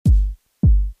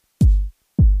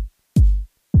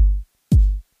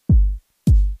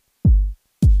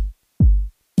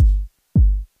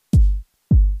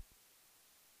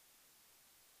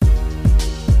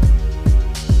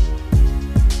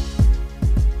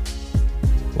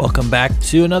Welcome back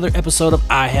to another episode of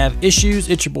I Have Issues.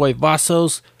 It's your boy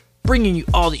Vasos, bringing you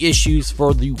all the issues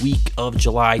for the week of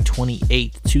July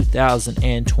 28th,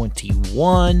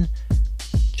 2021.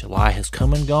 July has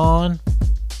come and gone,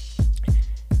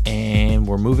 and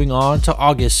we're moving on to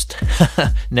August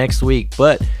next week.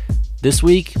 But this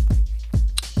week,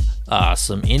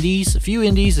 some indies, a few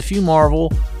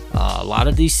Marvel, a lot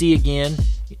of DC again.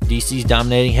 DC's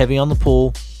dominating heavy on the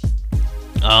pool.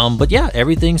 But yeah,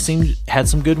 everything had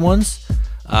some good ones.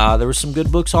 There were some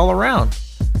good books all around.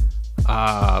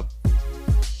 And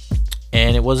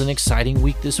it was an exciting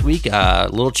week this week. A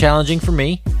little challenging for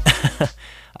me.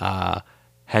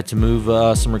 Had to move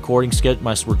my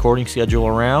recording schedule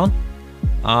around.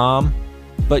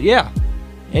 But yeah.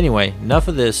 Anyway, enough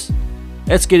of this.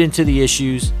 Let's get into the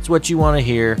issues. It's what you want to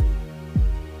hear.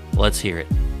 Let's hear it.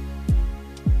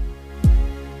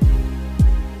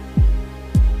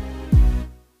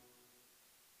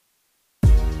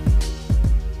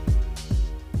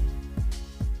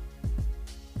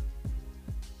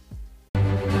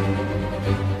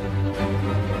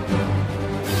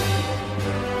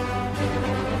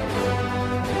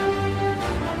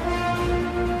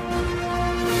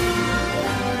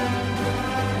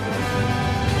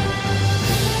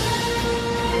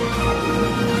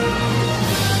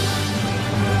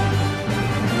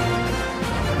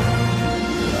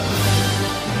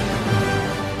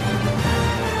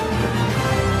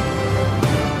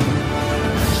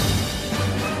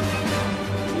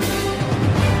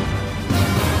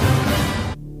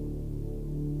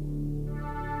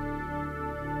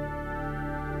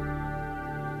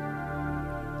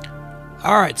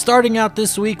 Alright, starting out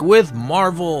this week with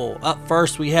Marvel. Up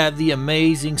first, we have The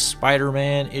Amazing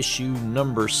Spider-Man issue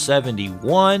number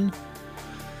 71.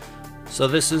 So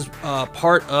this is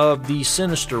part of the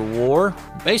Sinister War.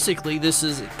 Basically, this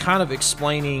is kind of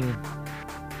explaining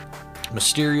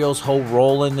Mysterio's whole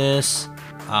role in this.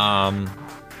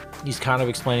 He's kind of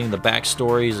explaining the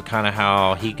backstories of kind of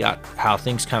how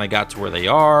things kind of got to where they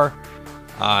are.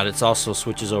 It also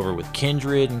switches over with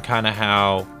Kindred and kind of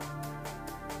how,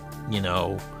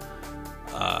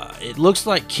 it looks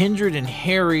like Kindred and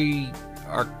Harry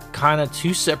are kind of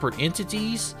two separate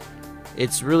entities.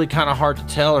 It's really kind of hard to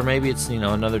tell, or maybe it's,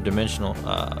 another dimensional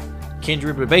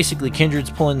Kindred, but basically Kindred's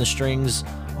pulling the strings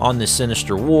on this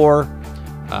Sinister War.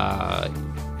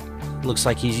 Looks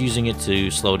like he's using it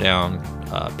to slow down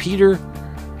Peter,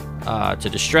 to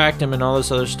distract him and all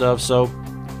this other stuff. So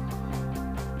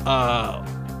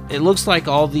it looks like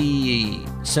all the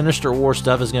Sinister War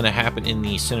stuff is going to happen in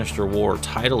the Sinister War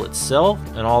title itself,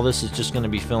 and all this is just going to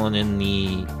be filling in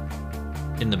the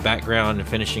background and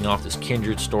finishing off this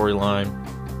Kindred storyline.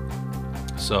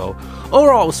 So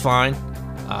overall, it was fine.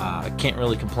 I can't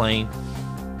really complain.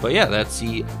 But yeah, that's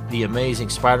the Amazing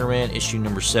Spider-Man issue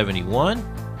number 71.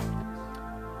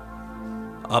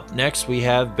 Up next, we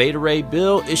have Beta Ray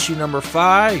Bill issue number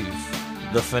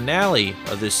 5, the finale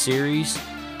of this series.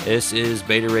 This is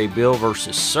Beta Ray Bill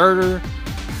versus Surtur.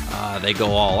 They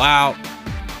go all out.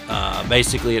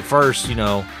 Basically, at first,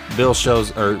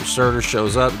 Surtur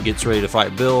shows up, gets ready to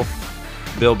fight Bill.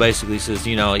 Bill basically says,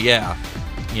 this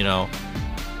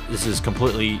is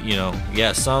completely,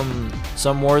 some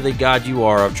worthy god you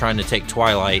are of trying to take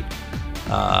Twilight.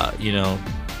 When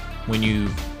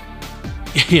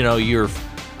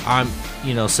I'm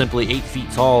simply 8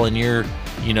 feet tall and you're,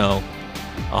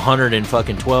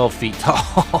 112 feet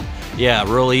tall. Yeah,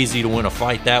 real easy to win a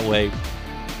fight that way.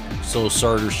 So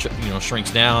Surtur,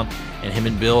 shrinks down, and him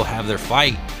and Bill have their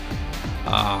fight.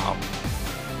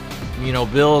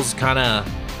 Bill's kind of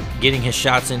getting his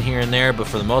shots in here and there, but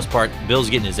for the most part, Bill's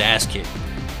getting his ass kicked.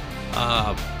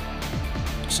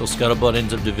 So Scuttlebutt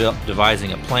ends up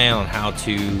devising a plan on how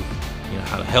to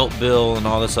help Bill and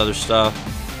all this other stuff.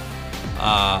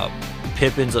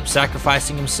 Pip ends up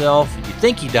sacrificing himself. You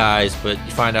think he dies, but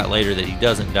you find out later that he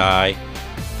doesn't die.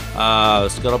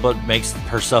 Scuttlebutt makes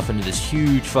herself into this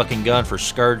huge fucking gun for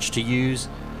Scourge to use.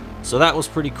 So that was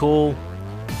pretty cool.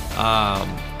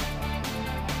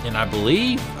 And I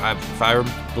believe, if I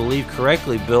believe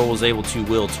correctly, Bill was able to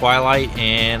wield Twilight,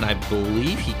 and I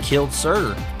believe he killed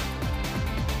Surtur.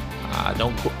 I'd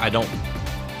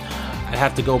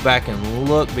have to go back and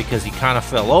look because he kind of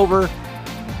fell over.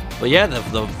 But yeah,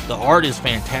 the art is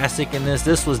fantastic in this.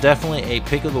 This was definitely a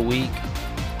pick of the week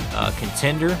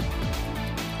contender.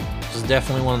 This is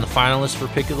definitely one of the finalists for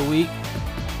pick of the week.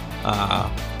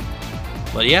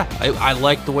 But yeah, I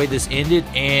like the way this ended,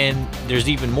 and there's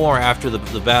even more after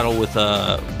the battle with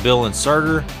Bill and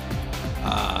Surtur.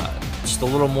 Just a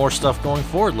little more stuff going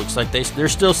forward. Looks like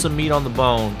there's still some meat on the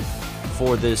bone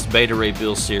for this Beta Ray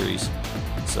Bill series.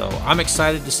 So I'm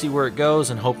excited to see where it goes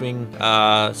and hoping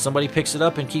somebody picks it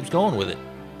up and keeps going with it.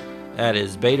 That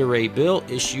is Beta Ray Bill,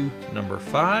 issue number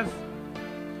 5.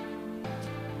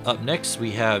 Up next,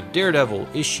 we have Daredevil,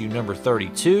 issue number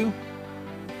 32.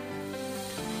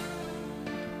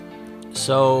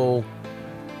 So,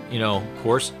 you know, of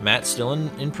course, Matt's still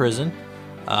in prison,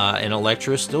 and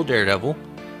Elektra is still Daredevil,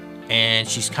 and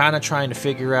she's kind of trying to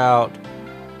figure out,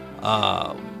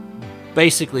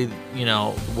 basically, you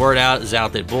know, word is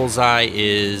out that Bullseye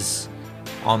is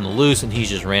on the loose and he's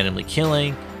just randomly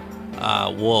killing.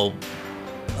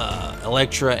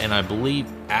 Elektra, and I believe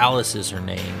Alice is her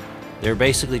name, they're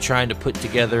basically trying to put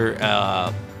together,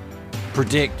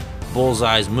 predict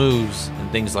Bullseye's moves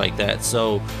and things like that.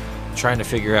 So, trying to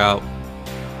figure out,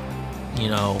 you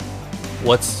know,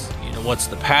 what's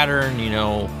the pattern, you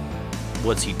know,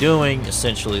 what's he doing,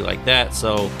 essentially like that.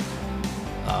 So,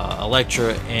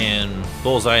 Elektra and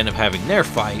Bullseye end up having their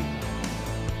fight.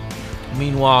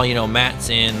 Meanwhile, you know, Matt's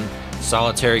in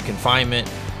solitary confinement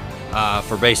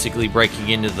for basically breaking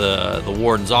into the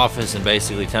warden's office and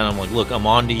basically telling him, like, look, I'm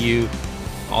on to you,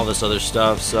 all this other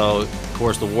stuff. So, of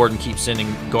course, the warden keeps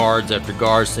sending guards after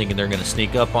guards thinking they're going to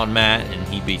sneak up on Matt, and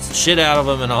he beats the shit out of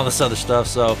them and all this other stuff.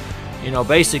 So, you know,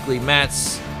 basically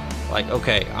Matt's like,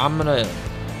 okay, I'm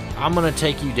gonna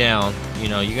take you down. You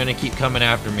know, you're gonna keep coming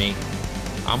after me.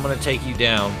 I'm gonna take you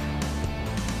down,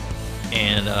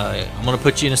 and I'm gonna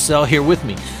put you in a cell here with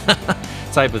me,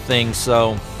 type of thing.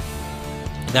 So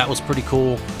that was pretty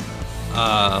cool.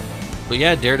 But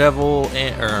yeah, Daredevil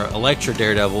or Elektra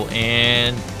Daredevil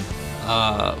and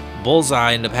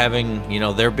Bullseye end up having, you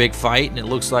know, their big fight, and it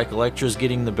looks like Elektra's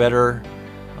getting the better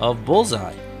of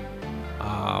Bullseye.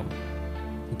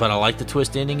 But I like the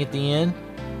twist ending at the end.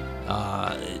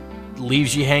 It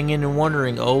leaves you hanging and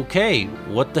wondering, okay,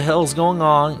 what the hell's going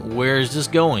on? Where is this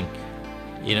going?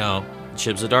 You know,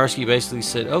 Chip Zdarsky basically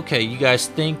said, okay, you guys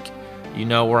think you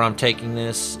know where I'm taking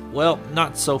this? Well,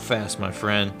 not so fast, my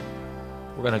friend.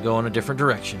 We're going to go in a different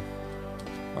direction.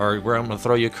 Or I'm going to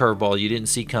throw you a curveball you didn't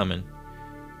see coming.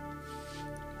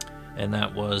 And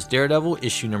that was Daredevil,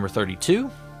 issue number 32.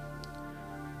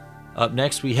 Up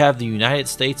next, we have the United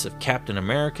States of Captain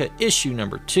America, issue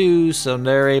number 2. So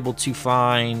they're able to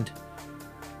find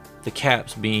the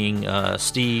Caps, being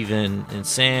Steve and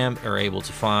Sam, are able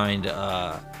to find.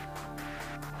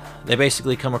 They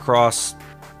basically come across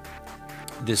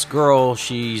this girl.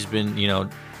 She's been, you know,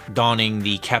 donning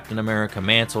the Captain America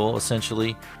mantle,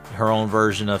 essentially, her own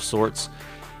version of sorts.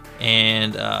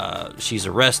 And she's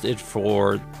arrested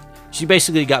for. She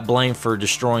basically got blamed for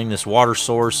destroying this water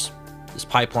source. This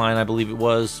pipeline, I believe it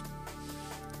was,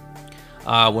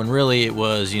 when really it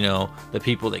was, you know, the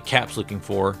people that Cap's looking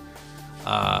for,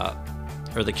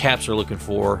 or the Caps are looking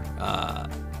for,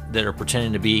 that are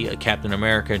pretending to be a Captain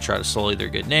America and try to sully their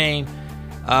good name.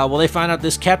 Well, they find out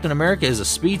this Captain America is a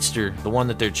speedster. The one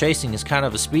that they're chasing is kind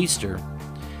of a speedster,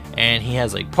 and he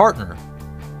has a partner.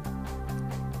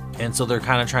 And so they're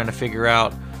kind of trying to figure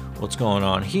out what's going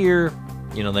on here.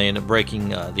 You know, they end up breaking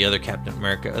the other Captain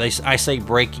America. I say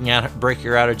break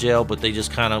her out of jail, but they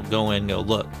just kind of go in and go,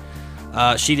 look,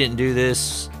 she didn't do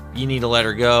this. You need to let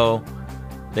her go.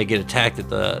 They get attacked at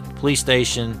the police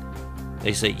station.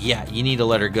 They say, yeah, you need to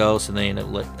let her go. So they end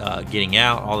up getting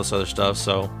out, all this other stuff.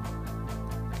 So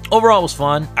overall, it was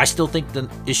fun. I still think the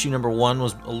issue number 1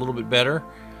 was a little bit better.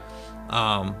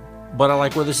 But I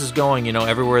like where this is going. You know,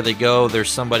 everywhere they go, there's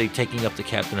somebody taking up the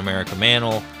Captain America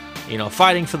mantle. You know,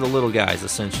 fighting for the little guys,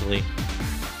 essentially.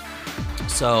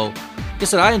 So, like I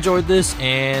said, I enjoyed this,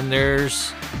 and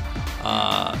there's, you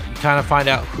kind of find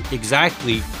out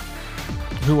exactly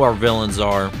who our villains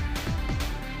are.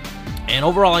 And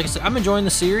overall, like I said, I'm enjoying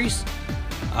the series.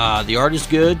 The art is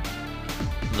good.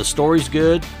 The story's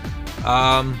good.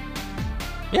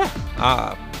 Yeah,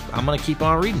 I'm going to keep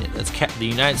on reading it. That's the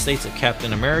United States of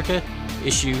Captain America,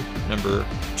 issue number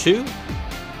 2.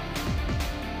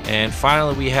 And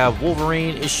finally, we have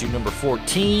Wolverine, issue number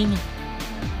 14.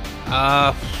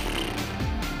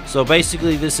 So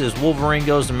basically, this is Wolverine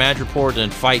goes to Madripoor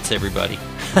and fights everybody.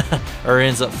 Or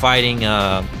ends up fighting,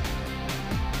 I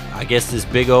guess, this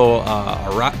big old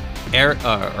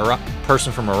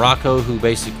person from Morocco who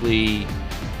basically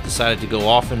decided to go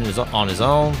off on his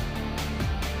own.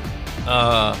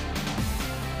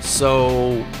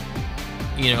 So,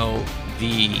 you know,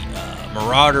 the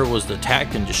Marauder was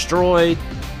attacked and destroyed.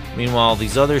 Meanwhile,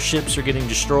 these other ships are getting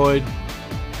destroyed.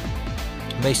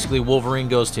 Basically, Wolverine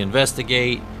goes to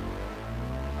investigate.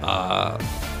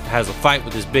 Has a fight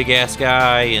with this big-ass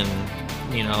guy,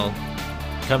 and, you know,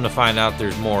 come to find out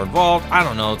there's more involved. I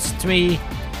don't know. To me,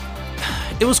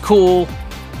 it was cool.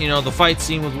 You know, the fights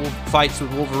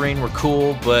with Wolverine were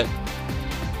cool, but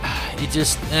it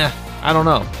just, I don't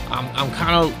know. I'm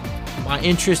kind of, my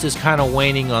interest is kind of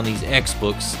waning on these X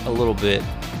books a little bit.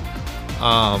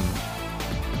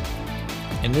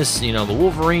 And this, the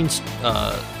Wolverine's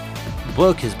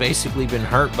book has basically been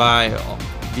hurt by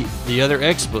the other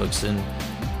X books and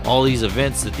all these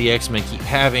events that the X-Men keep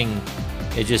having.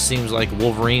 It just seems like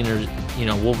Wolverine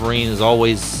is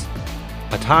always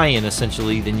a tie-in,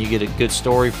 essentially. Then you get a good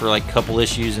story for like a couple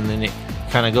issues, and then it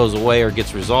kind of goes away or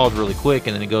gets resolved really quick,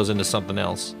 and then it goes into something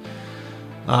else.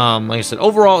 Like I said,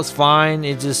 overall it's fine.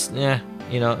 It just, it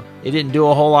didn't do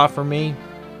a whole lot for me.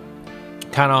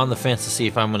 Kind of on the fence to see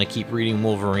if I'm going to keep reading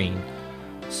Wolverine.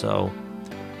 So,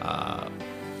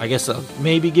 I guess I'll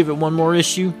maybe give it one more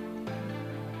issue.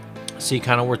 See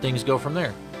kind of where things go from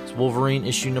there. It's Wolverine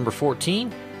issue number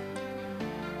 14.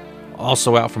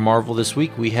 Also out from Marvel this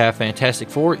week, we have Fantastic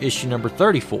Four issue number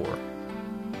 34.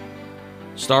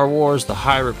 Star Wars The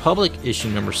High Republic issue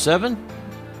number 7.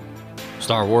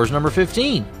 Star Wars number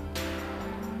 15.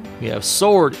 We have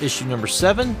Sword issue number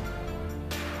 7.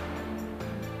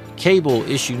 Cable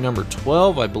issue number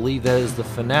 12. I believe that is the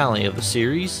finale of the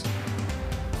series.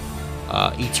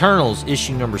 Eternals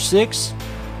issue number 6.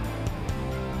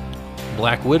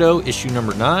 Black Widow issue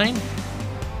number 9.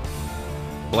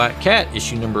 Black Cat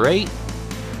issue number 8.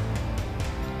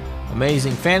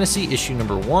 Amazing Fantasy issue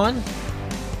number 1.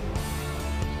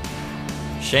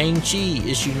 Shang-Chi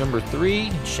issue number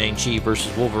 3. Shang-Chi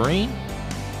vs. Wolverine.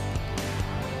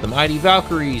 The Mighty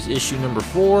Valkyries issue number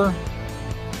 4.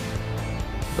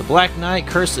 The Black Knight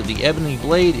Curse of the Ebony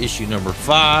Blade issue number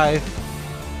 5.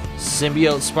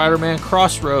 Symbiote Spider-Man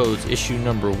Crossroads issue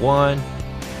number 1.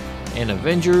 And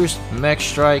Avengers Mech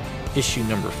Strike issue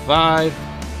number 5.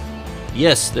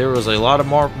 Yes, there was a lot of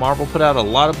Marvel put out a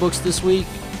lot of books this week,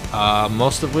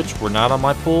 most of which were not on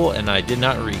my pull and I did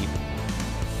not read.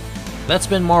 That's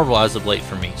been Marvel as of late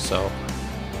for me. So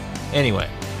anyway,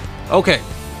 okay,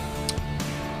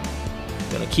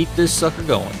 gonna keep this sucker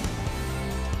going.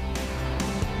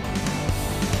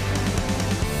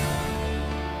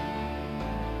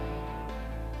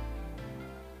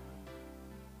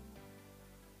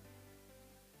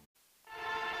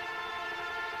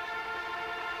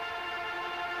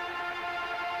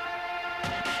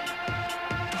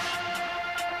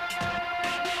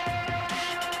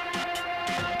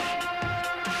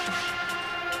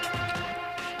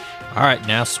 Alright,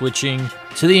 now switching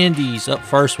to the indies. Up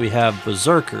first we have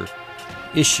Berserker,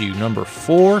 issue number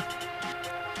 4.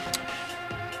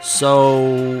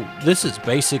 So this is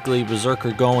basically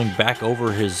Berserker going back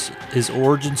over his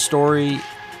origin story,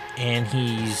 and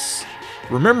he's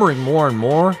remembering more and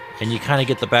more, and you kind of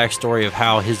get the backstory of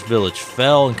how his village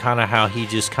fell and kind of how he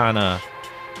just kind of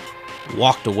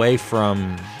walked away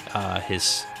from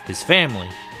his family,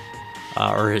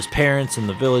 or his parents, and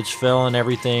the village fell and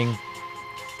everything.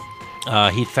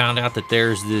 He'd found out that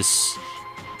there's this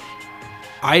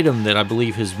item that I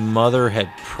believe his mother had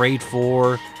prayed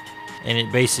for, and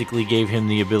it basically gave him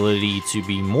the ability to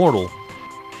be mortal.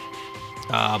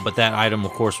 But that item,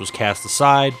 of course, was cast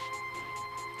aside,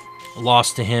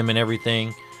 lost to him and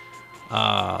everything.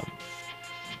 But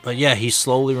yeah, he's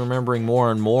slowly remembering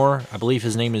more and more. I believe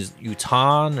his name is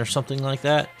Utan or something like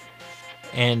that.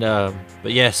 And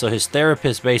but yeah, so his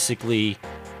therapist basically,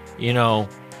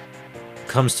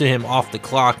 comes to him off the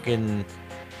clock, and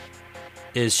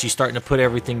she's starting to put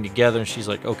everything together, and she's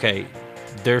like, okay,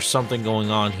 there's something going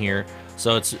on here.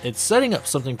 So it's setting up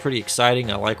something pretty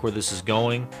exciting. I like where this is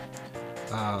going.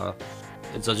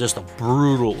 It's just a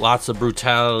brutal, lots of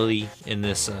brutality in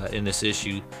this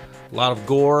issue. A lot of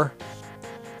gore,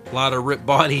 a lot of ripped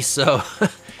bodies. So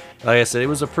like I said, it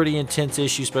was a pretty intense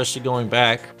issue, especially going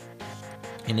back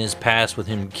in his past with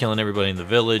him killing everybody in the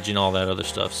village and all that other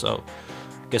stuff. So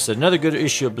I guess another good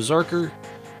issue of Berserker.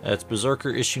 That's Berserker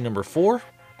issue number 4.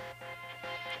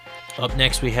 Up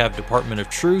next we have Department of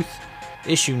Truth,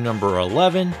 issue number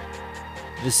 11.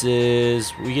 This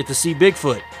is, we get to see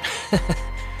Bigfoot.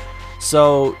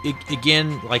 So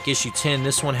again, like issue 10,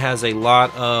 this one has a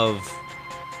lot of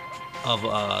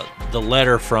the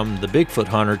letter from the Bigfoot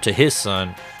hunter to his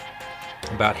son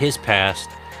about his past.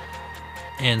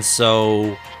 And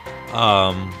so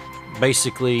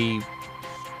basically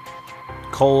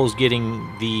Cole's getting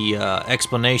the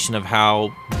explanation of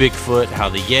how Bigfoot, how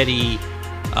the Yeti,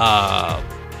 I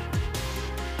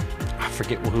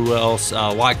forget who else,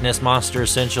 Loch Ness Monster,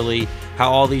 essentially,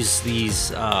 how all these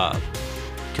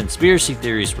conspiracy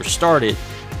theories were started.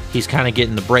 He's kind of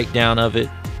getting the breakdown of it.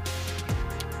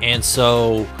 And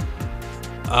so,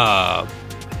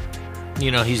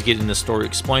 he's getting the story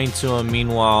explained to him.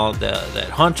 Meanwhile, that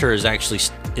hunter is actually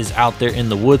out there in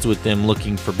the woods with them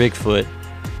looking for Bigfoot.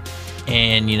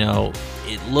 And,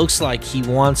 it looks like he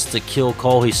wants to kill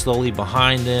Cole. He's slowly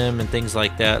behind him and things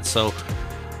like that. So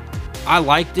I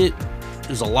liked it.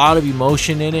 There's a lot of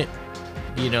emotion in it,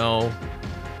 you know.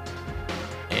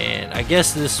 And I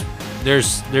guess there's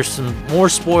some more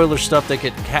spoiler stuff that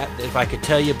if I could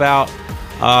tell you about.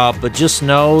 But just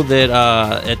know that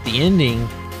at the ending,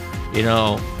 you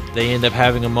know, they end up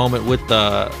having a moment with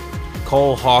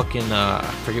Cole, Hawk, and I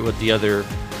forget what the other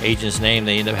agent's name.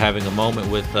 They end up having a moment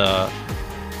with the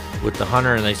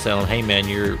hunter, and they tell him, "Hey man,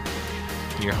 your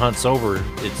hunt's over.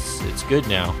 It's good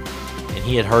now." And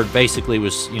he had heard, basically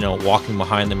was, you know, walking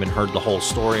behind them and heard the whole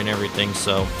story and everything.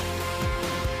 So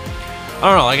I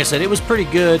don't know. Like I said, it was pretty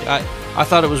good. I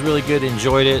thought it was really good.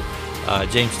 Enjoyed it.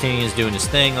 James Tynion is doing his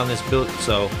thing on this book.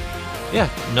 So yeah,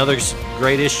 another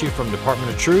great issue from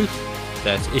Department of Truth.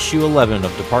 That's issue 11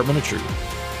 of Department of Truth.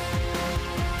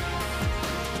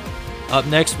 Up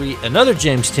next, another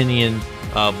James Tynion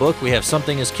book. We have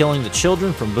Something is Killing the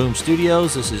Children from Boom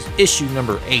Studios. This is issue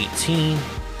number 18.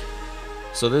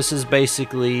 So this is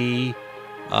basically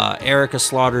Erica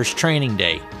Slaughter's training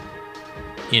day.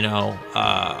 You know,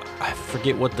 I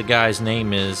forget what the guy's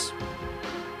name is.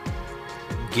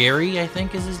 Gary, I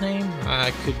think is his name.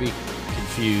 I could be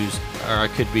confused, or I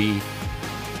could be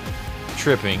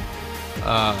tripping.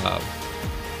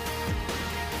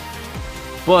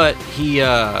 But he,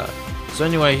 so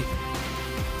anyway,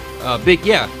 Big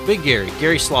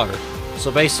Gary Slaughter.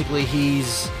 So basically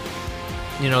he's,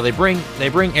 you know, they bring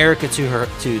Erica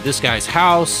to this guy's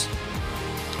house.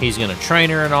 He's gonna train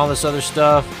her and all this other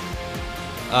stuff.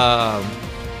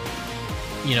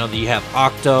 You know, you have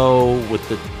Octo with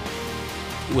the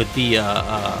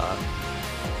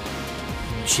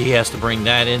she has to bring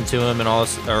that into him and all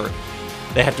this, or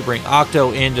they have to bring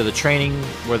Octo into the training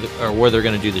where they're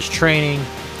going to do this training.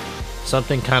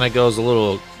 Something kind of goes a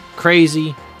little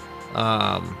crazy,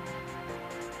 and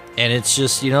it's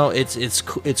just, you know, it's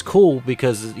cool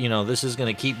because, you know, this is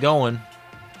going to keep going,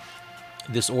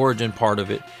 this origin part of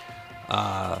it.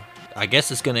 I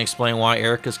guess it's going to explain why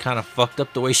Erica's kind of fucked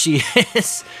up the way she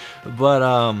is.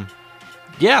 But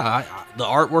yeah, the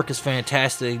artwork is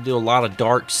fantastic. They do a lot of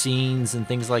dark scenes and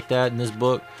things like that in this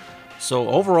book. So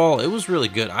overall, it was really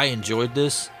good. I enjoyed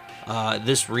this.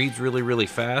 This reads really, really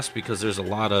fast because there's a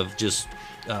lot of just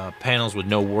panels with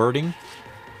no wording.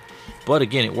 But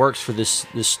again, it works for this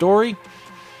story.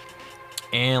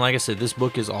 And like I said, this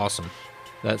book is awesome.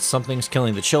 That's Something's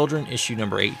Killing the Children, issue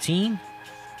number 18.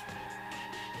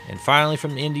 And finally,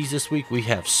 from the indies this week, we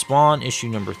have Spawn, issue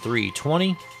number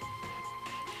 320.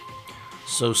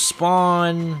 So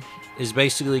Spawn is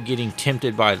basically getting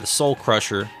tempted by the Soul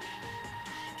Crusher.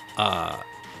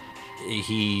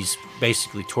 He's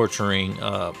basically torturing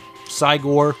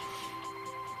Cygor,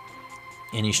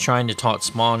 and he's trying to talk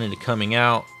Spawn into coming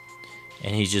out.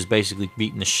 And he's just basically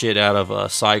beating the shit out of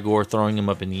Cygor, throwing him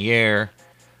up in the air,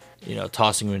 you know,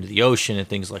 tossing him into the ocean and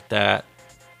things like that.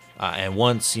 And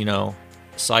once, you know,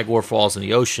 Cygor falls in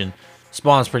the ocean,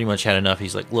 Spawn's pretty much had enough.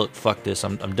 He's like, look, fuck this.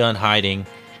 I'm done hiding.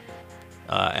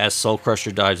 As Soul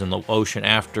Crusher dives in the ocean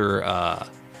after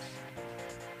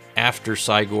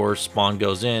Cygor, Spawn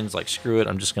goes in. It's like, screw it.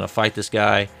 I'm just going to fight this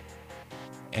guy.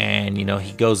 And, you know,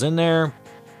 he goes in there.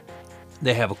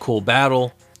 They have a cool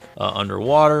battle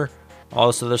underwater. All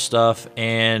this other stuff.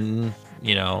 And,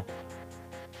 you know,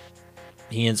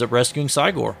 he ends up rescuing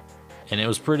Cygor. And it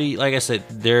was pretty, like I said,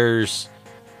 there's,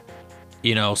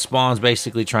 you know, Spawn's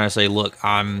basically trying to say, look,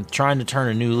 I'm trying to turn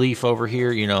a new leaf over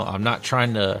here. You know, I'm not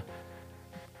trying to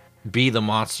be the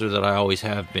monster that I always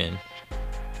have been.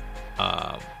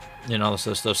 And all this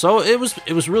other stuff. So it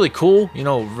was really cool. You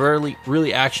know,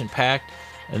 really action packed,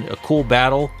 and a cool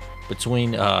battle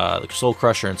between the Soul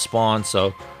Crusher and Spawn.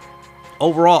 So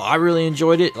overall, I really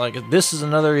enjoyed it. Like, this is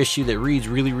another issue that reads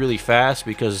really, really fast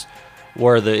because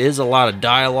where there is a lot of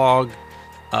dialogue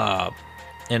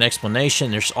and explanation,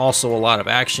 there's also a lot of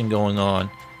action going on,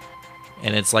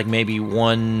 and it's like maybe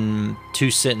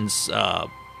 1-2 sentence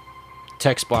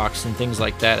text box and things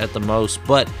like that at the most.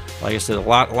 But like I said, a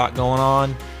lot going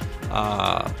on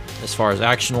as far as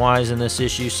action wise in this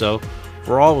issue. So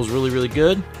overall, it was really, really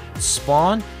good.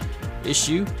 Spawn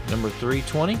issue number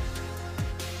 320.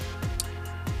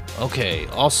 Okay,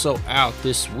 also out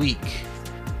this week,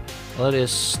 let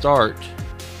us start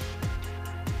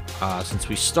since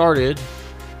we started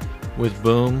with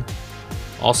Boom.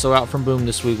 Also out from Boom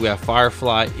this week, we have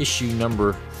Firefly issue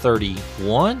number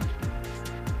 31.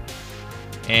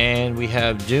 And we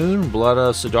have Dune, Blood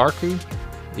of Sudarku,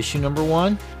 issue number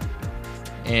 1.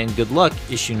 And Good Luck,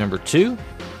 issue number 2.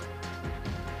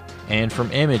 And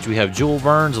from Image, we have Jewel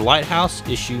Verne's Lighthouse,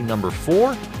 issue number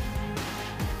 4.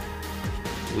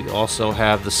 We also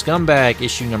have The Scumbag,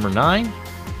 issue number 9.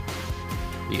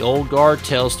 The Old Guard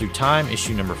Tales Through Time,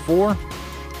 issue number 4.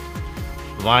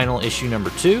 Vinyl, issue number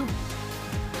 2.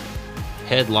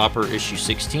 Head Lopper, issue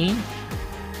 16.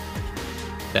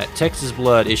 That Texas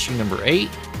Blood, issue number 8.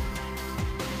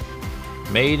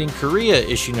 Made in Korea,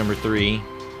 issue number 3.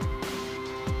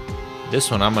 This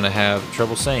one I'm going to have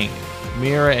trouble saying.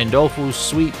 Mira and Dofu's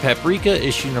Sweet Paprika,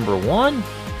 issue number 1.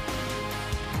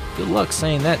 Good luck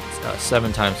saying that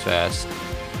 7 times fast.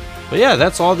 But yeah,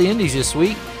 that's all the indies this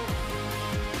week.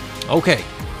 Okay.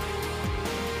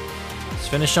 Let's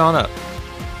finish on up.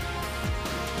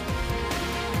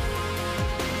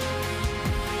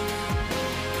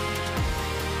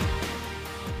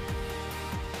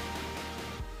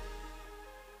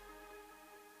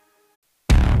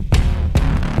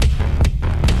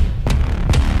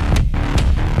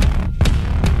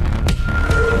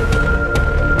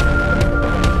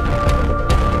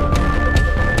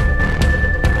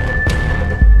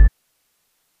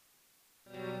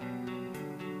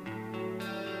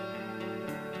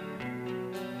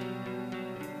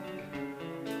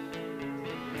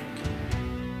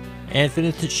 And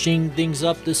finishing things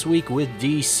up this week with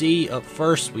DC. Up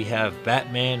first, we have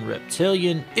Batman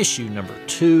Reptilian, issue number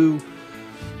 2.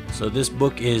 So this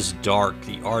book is dark.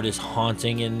 The art is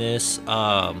haunting in this.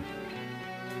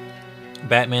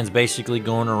 Batman's basically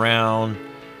going around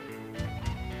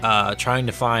trying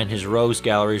to find his rogues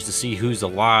galleries to see who's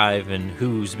alive and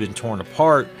who's been torn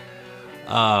apart.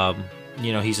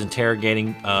 You know, he's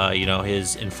interrogating, you know,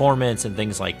 his informants and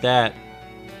things like that.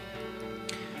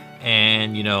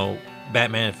 And, you know,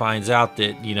 Batman finds out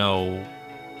that, you know,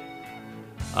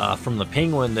 from the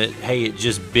Penguin that, hey, it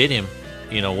just bit him.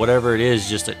 You know, whatever it is,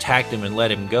 just attacked him and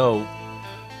let him go.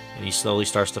 And he slowly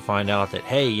starts to find out that,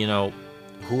 hey, you know,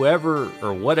 whoever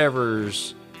or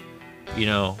whatever's, you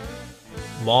know,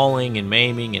 mauling and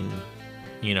maiming and,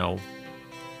 you know,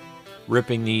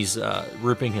 ripping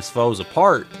his foes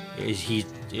apart,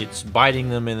 it's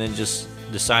biting them and then just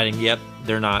deciding, yep,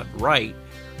 they're not right.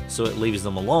 So it leaves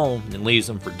them alone and leaves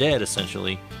them for dead,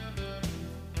 essentially.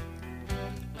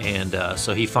 And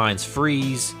so he finds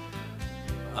Freeze,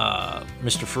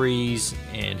 Mr. Freeze,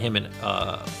 and him and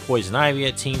Poison Ivy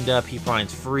had teamed up. He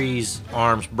finds Freeze,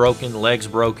 arms broken, legs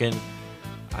broken,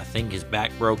 I think his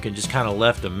back broken, just kind of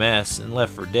left a mess and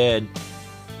left for dead.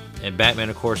 And Batman,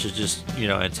 of course, is just, you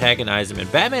know, antagonizing him.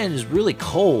 And Batman is really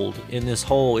cold in this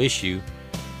whole issue.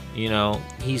 You know,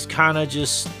 he's kind of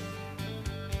just,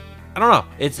 I don't know.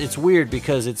 It's weird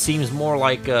because it seems more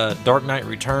like Dark Knight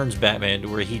Returns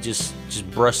Batman, where he just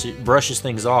brushes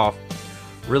things off,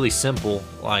 really simple,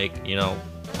 like, you know,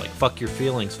 like fuck your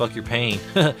feelings, fuck your pain,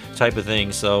 type of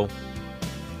thing. So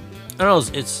I don't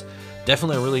know. It's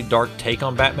definitely a really dark take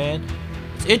on Batman.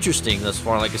 It's interesting thus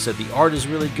far. Like I said, the art is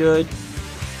really good.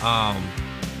 I'm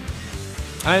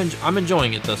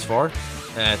enjoying it thus far.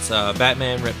 That's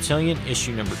Batman Reptilian,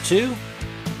 issue number 2.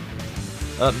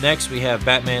 Up next, we have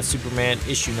Batman Superman,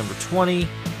 issue number 20.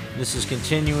 This is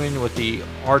continuing with the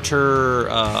Archer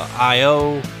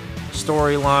IO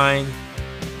storyline.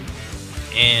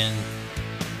 And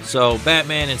so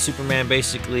Batman and Superman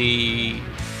basically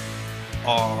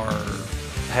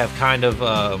have kind of,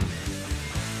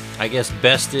 I guess,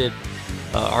 bested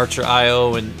Archer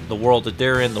IO in the world that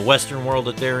they're in, the Western world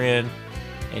that they're in.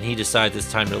 And he decides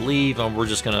it's time to leave, and we're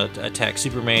just going to attack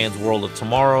Superman's World of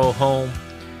Tomorrow home.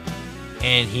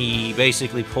 And he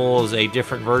basically pulls a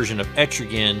different version of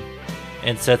Etrigan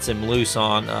and sets him loose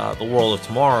on the World of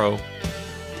Tomorrow.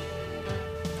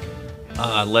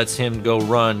 Lets him go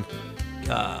run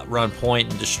point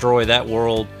and destroy that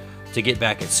world to get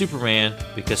back at Superman,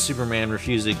 because Superman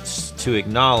refuses to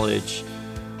acknowledge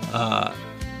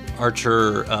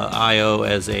Archer IO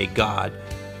as a god.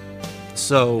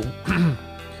 So,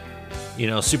 you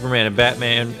know, Superman and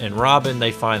Batman and Robin,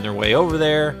 they find their way over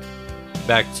there,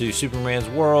 back to Superman's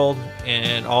world,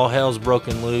 and all hell's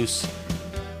broken loose,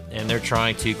 and they're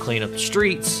trying to clean up the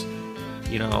streets,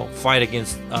 you know, fight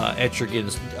against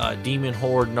Etrigan's demon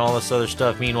horde and all this other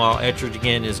stuff. Meanwhile,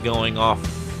 Etrigan is going off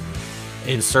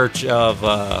in search of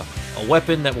a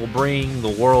weapon that will bring the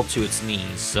world to its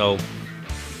knees. So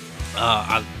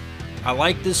I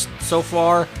like this so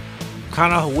far.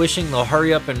 Kind of wishing they'll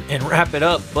hurry up and wrap it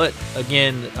up, but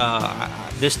again,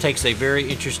 this takes a very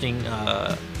interesting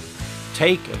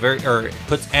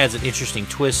adds an interesting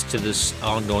twist to this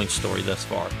ongoing story thus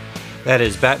far. That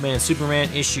is Batman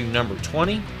Superman issue number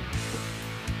 20.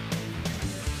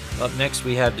 Up next,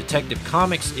 we have Detective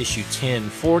Comics issue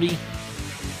 1040.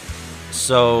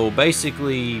 So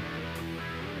basically,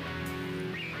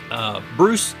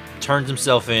 Bruce turns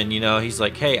himself in. You know, he's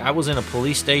like, hey, I was in a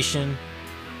police station,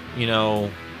 you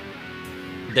know,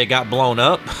 they got blown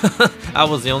up. I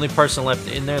was the only person left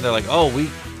in there. They're like, oh, we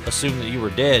assumed that you were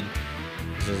dead.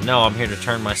 He says, no, I'm here to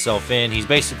turn myself in. He's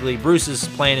basically, Bruce's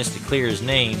plan is to clear his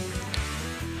name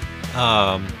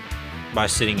by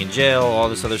sitting in jail, all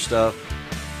this other stuff,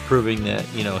 proving that,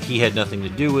 you know, he had nothing to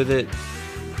do with it.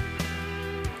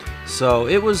 So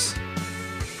it was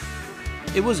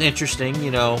interesting,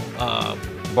 you know.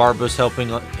 Barbara's helping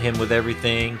him with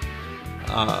everything.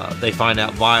 They find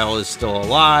out Vile is still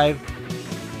alive,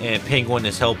 and Penguin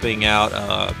is helping out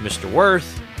Mr.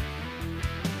 Worth.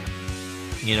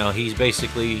 You know, he's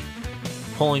basically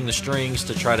pulling the strings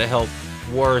to try to help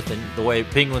Worth, and the way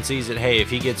Penguin sees it, hey, if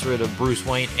he gets rid of Bruce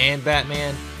Wayne and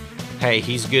Batman, hey,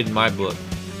 he's good in my book.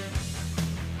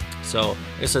 So,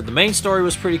 like I said, the main story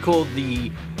was pretty cool.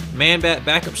 The Man-Bat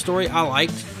backup story I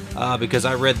liked because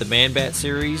I read the Man-Bat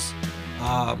series.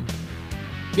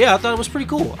 Yeah, I thought it was pretty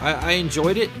cool. I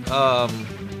enjoyed it. A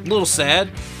little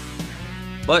sad,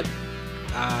 but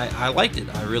I liked it.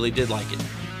 I really did like it.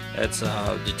 That's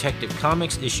Detective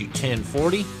Comics issue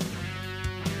 1040.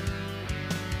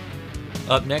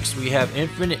 Up next, we have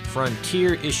Infinite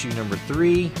Frontier issue number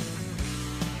 3.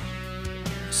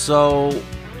 So,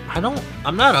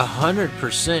 I'm not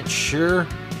 100% sure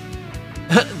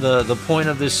the point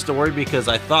of this story, because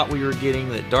I thought we were getting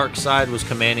that Darkseid was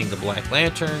commanding the Black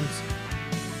Lanterns,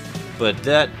 but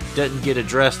that didn't get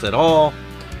addressed at all.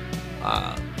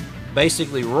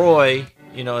 Basically, Roy,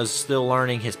 you know, is still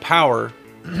learning his power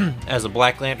as a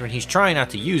Black Lantern. He's trying not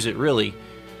to use it, really,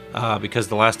 because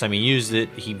the last time he used it,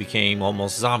 he became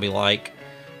almost zombie-like,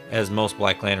 as most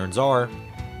Black Lanterns are.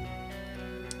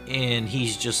 And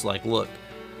he's just like, look,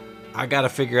 I gotta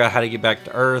figure out how to get back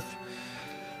to Earth.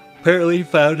 Apparently he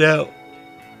found out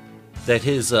that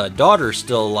his daughter's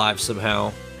still alive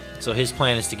somehow, so his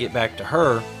plan is to get back to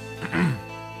her.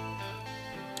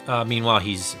 Meanwhile,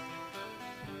 he's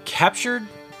captured,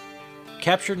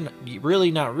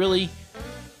 really, not really,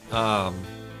 by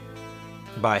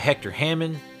Hector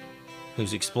Hammond,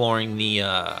 who's exploring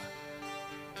the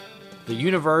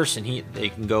universe, and they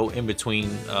can go in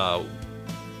between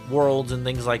worlds and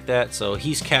things like that. So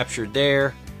he's captured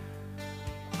there.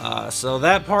 So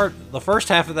that part, the first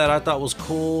half of that, I thought was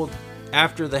cool.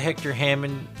 After the Hector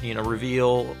Hammond, you know,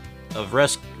 reveal of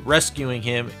rescuing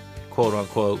him, quote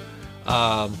unquote,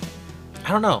 I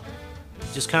don't know,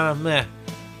 just kind of meh.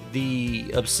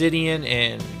 The Obsidian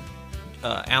and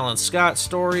Alan Scott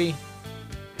story,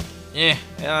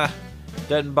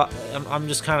 doesn't. I'm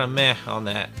just kind of meh on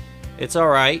that. It's all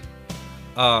right.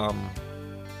 I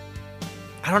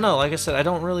don't know. Like I said, I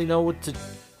don't really know what to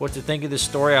think of this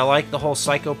story. I like the whole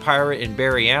Psycho Pirate and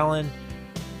Barry Allen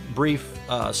brief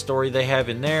story they have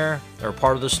in there, or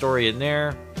part of the story in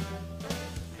there.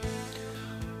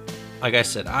 Like I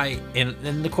said,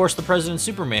 and of course the President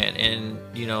Superman, and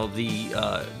you know,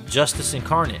 the Justice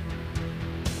Incarnate.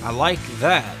 I like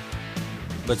that,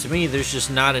 but to me, there's just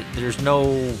not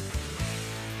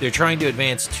they're trying to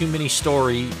advance too many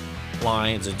story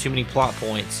lines and too many plot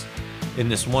points in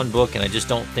this one book, and I just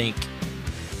don't think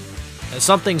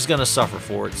something's gonna suffer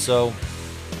for it. So,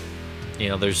 you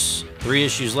know, there's 3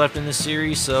 issues left in this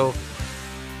series, so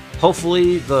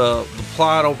hopefully the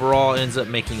plot overall ends up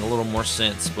making a little more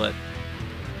sense. But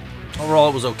overall,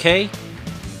 it was okay.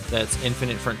 That's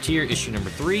Infinite Frontier issue number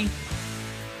 3.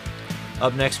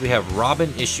 Up next, we have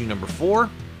Robin issue number 4.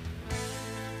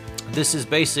 This is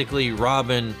basically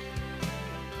Robin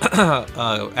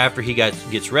after he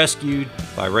gets rescued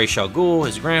by Ra's al Ghul,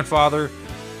 his grandfather.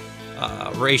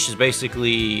 Ra's is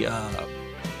basically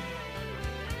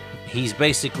he's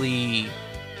basically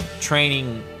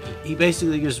training. He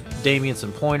basically gives Damian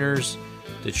some pointers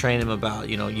to train him about,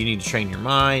 you know, you need to train your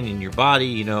mind and your body.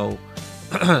 You know,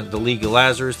 the League of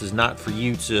Lazarus is not for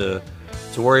you to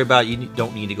worry about. You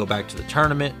don't need to go back to the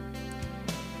tournament.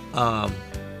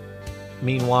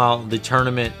 Meanwhile, the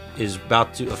tournament is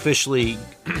about to officially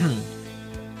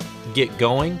get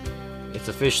going. It's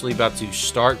officially about to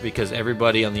start because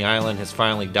everybody on the island has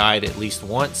finally died at least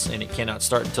once, and it cannot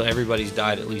start until everybody's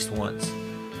died at least once.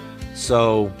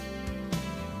 So,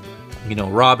 you know,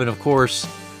 Robin, of course,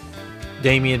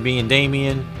 Damian being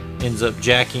Damian, ends up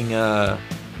jacking Ra's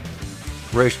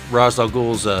al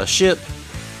Ghul's ship,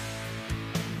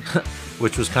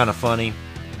 which was kind of funny.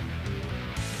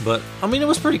 But, I mean, it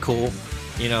was pretty cool.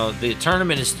 You know, the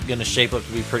tournament is going to shape up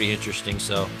to be pretty interesting,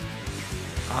 so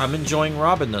I'm enjoying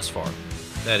Robin thus far.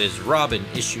 That is Robin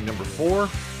issue number 4.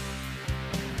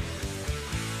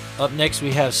 Up next,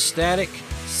 we have Static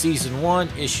season 1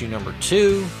 issue number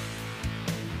 2.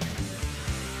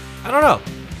 I don't know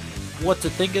what to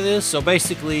think of this. So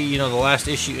basically, you know, the last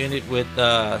issue ended with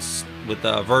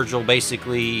Virgil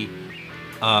basically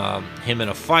him in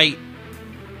a fight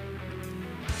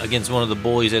against one of the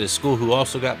bullies at his school who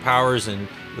also got powers, and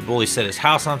the bully set his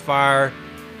house on fire,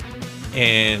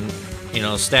 and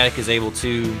Static is able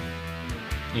to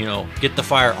get the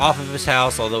fire off of his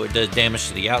house, although it does damage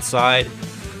to the outside.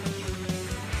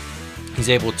 He's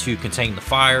able to contain the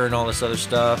fire and all this other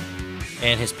stuff,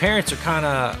 and his parents are kind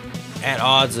of at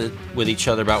odds with each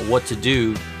other about what to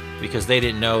do, because they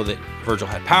didn't know that Virgil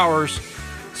had powers.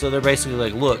 So they're basically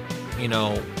like, look,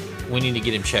 we need to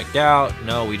get him checked out.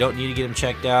 No, we don't need to get him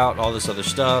checked out. All this other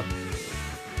stuff.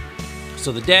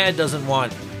 So the dad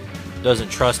doesn't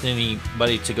trust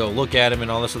anybody to go look at him and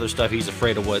all this other stuff. He's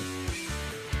afraid of what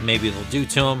maybe they'll do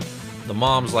to him. The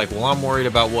mom's like, well, I'm worried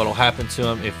about what'll happen to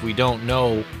him if we don't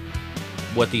know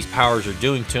what these powers are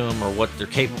doing to him or what they're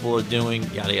capable of doing,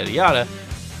 yada, yada, yada.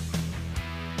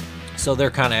 So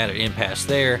they're kind of at an impasse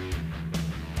there.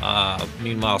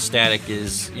 Meanwhile, Static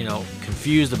is,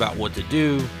 confused about what to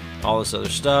do, all this other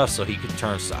stuff. So he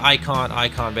turns to Icon.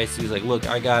 Icon basically is like, look,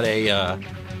 I got a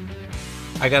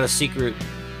secret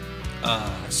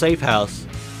safe house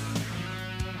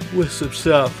with some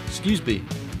stuff. Excuse me,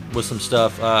 with some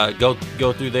stuff.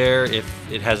 Go through there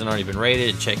if it hasn't already been raided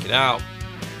and check it out.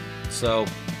 So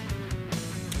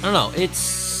I don't know.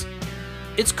 It's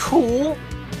cool.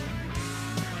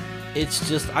 It's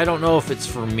just, I don't know if it's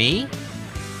for me.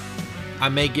 I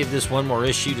may give this one more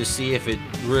issue to see if it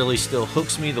really still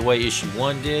hooks me the way issue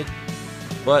 1 did.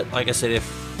 But like I said,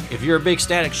 if you're a big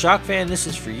Static Shock fan, this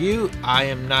is for you. I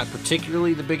am not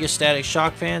particularly the biggest Static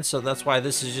Shock fan, so that's why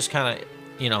this is just kind of,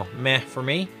 meh for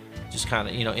me. Just kind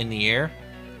of, in the air.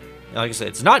 Like I said,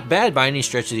 it's not bad by any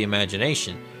stretch of the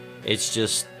imagination. It's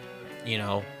just,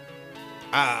 like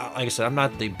I said, I'm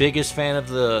not the biggest fan of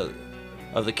the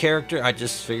character. I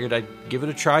just figured I'd give it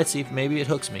a try, see if maybe it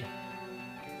hooks me.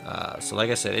 So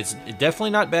like I said, it's definitely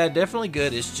not bad, definitely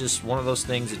good. It's just one of those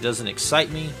things that doesn't excite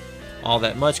me all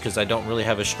that much because I don't really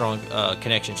have a strong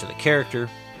connection to the character.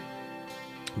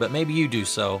 But maybe you do,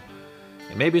 so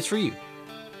and maybe it's for you.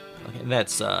 Okay, and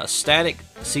that's Static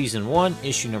Season 1,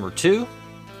 Issue number 2.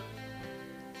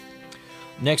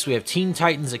 Next we have Teen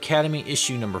Titans Academy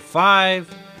Issue number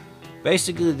 5.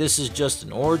 Basically, this is just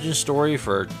an origin story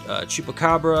for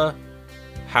Chupacabra,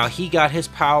 how he got his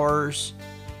powers,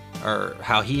 or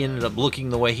how he ended up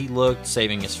looking the way he looked,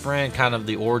 saving his friend, kind of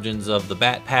the origins of the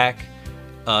Bat Pack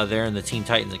there in the Teen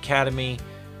Titans Academy,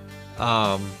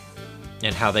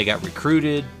 and how they got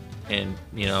recruited and,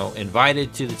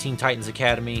 invited to the Teen Titans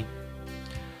Academy.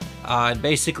 And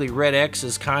basically, Red X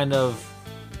is kind of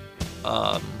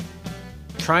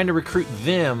trying to recruit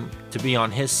them to be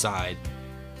on his side.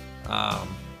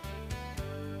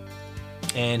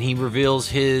 And he reveals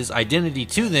his identity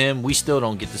to them. We still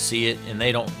don't get to see it, and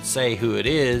they don't say who it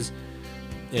is.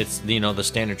 It's, the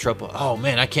standard trope of, oh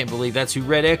man, I can't believe that's who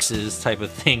Red X is type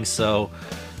of thing. So,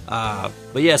 but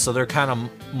yeah, so they're kind of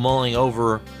mulling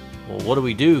over, well, what do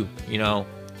we do?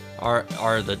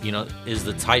 Are the, is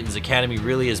the Titans Academy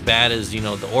really as bad as,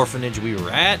 the orphanage we were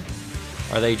at?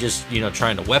 Are they just,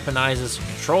 trying to weaponize us and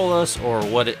control us? Or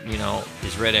what,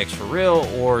 is Red X for real?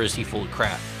 Or is he full of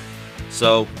crap?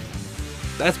 So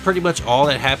that's pretty much all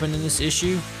that happened in this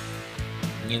issue.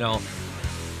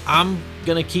 I'm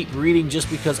going to keep reading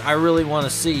just because I really want to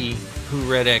see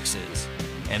who Red X is.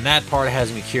 And that part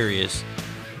has me curious.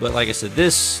 But like I said,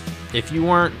 this, if you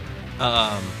weren't,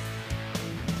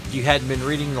 you hadn't been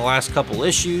reading the last couple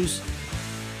issues,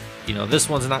 this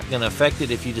one's not going to affect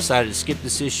it if you decided to skip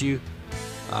this issue.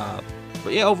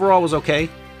 But yeah, overall was okay.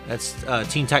 That's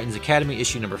Teen Titans Academy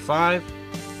issue number 5.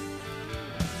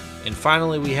 And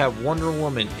finally, we have Wonder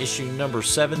Woman issue number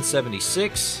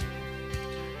 776.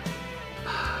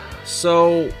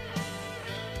 So,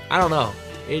 I don't know.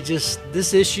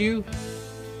 This issue,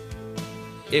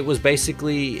 it was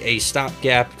basically a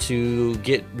stopgap to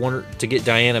get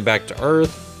Diana back to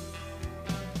Earth.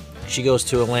 She goes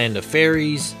to a land of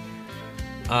fairies.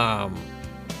 Ratuska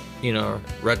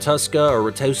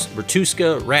or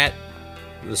Ratuska, Rat,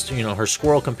 her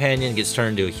squirrel companion gets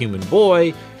turned into a human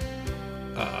boy.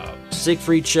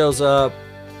 Siegfried shows up.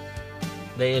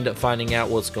 They end up finding out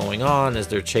what's going on as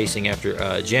they're chasing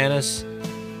after Janice,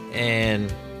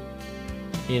 and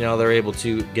they're able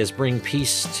to bring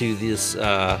peace to this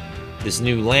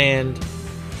new land.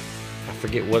 I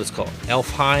forget what it's called,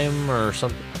 Elfheim or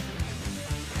something.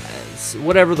 It's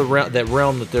whatever that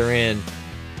realm that they're in,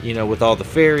 with all the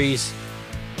fairies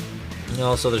and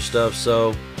all this other stuff.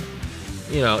 So,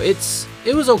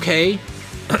 it was okay.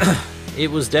 It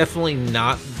was definitely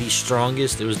not the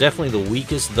strongest. It was definitely the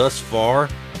weakest thus far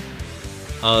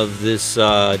of this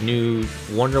new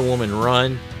Wonder Woman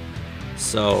run.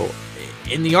 So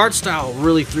And the art style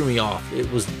really threw me off.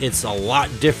 It's a lot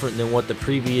different than what the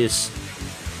previous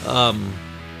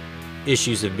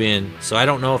issues have been. So I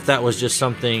don't know if that was just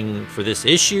something for this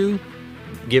issue,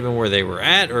 given where they were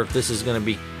at, or if this is going to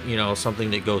be, you know,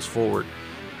 something that goes forward.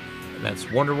 And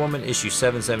that's Wonder Woman issue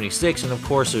 776, and of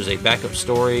course there's a backup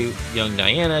story. Young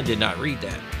Diana, did not read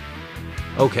that.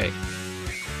 Okay.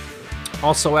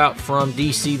 Also out from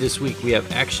DC this week, we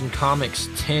have Action Comics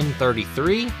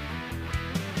 1033.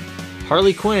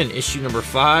 Harley Quinn, issue number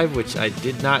 5, which I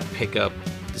did not pick up,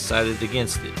 decided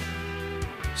against it.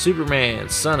 Superman,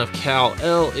 Son of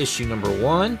Kal-El, issue number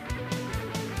 1.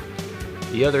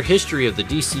 The Other History of the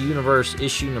DC Universe,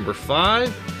 issue number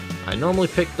 5. I normally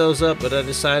pick those up, but I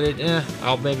decided,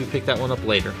 I'll maybe pick that one up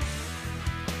later.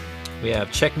 We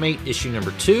have Checkmate, issue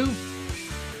number 2.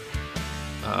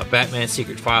 Batman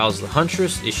Secret Files, The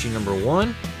Huntress, issue number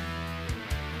 1.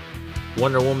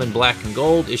 Wonder Woman Black and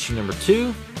Gold, issue number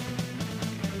 2.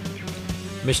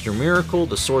 Mr. Miracle,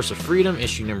 The Source of Freedom,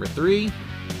 issue number 3.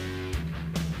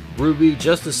 Ruby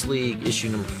Justice League, issue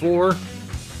number 4.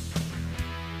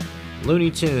 Looney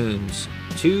Tunes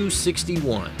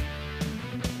 261.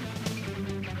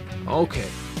 Okay,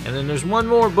 and then there's one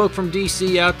more book from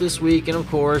DC out this week, and of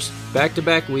course,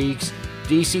 back-to-back weeks,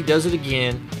 DC does it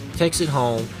again, takes it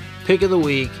home. Pick of the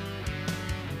week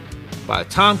by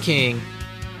Tom King.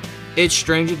 It's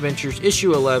Strange Adventures,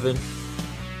 issue 11,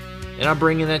 and I'm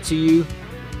bringing that to you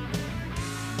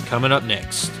coming up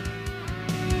next.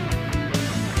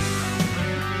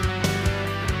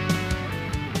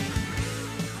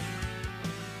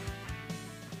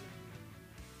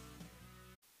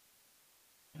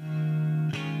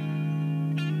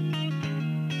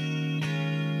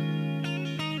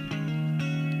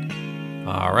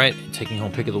 Alright, taking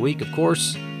home pick of the week, of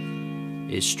course,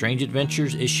 is Strange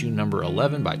Adventures, issue number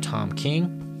 11 by Tom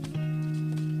King.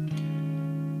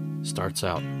 Starts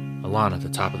out, Alana at the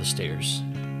top of the stairs.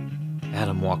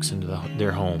 Adam walks into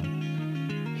their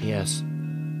home. He asks,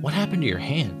 "What happened to your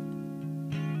hand?"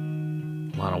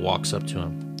 Alana walks up to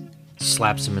him,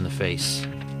 slaps him in the face.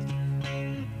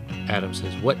 Adam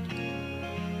says, What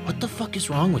the fuck is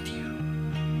wrong with you?"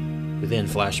 We then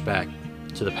flashback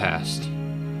to the past.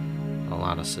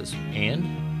 Alana says, "And?"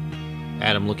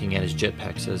 Adam, looking at his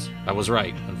jetpack, says, "I was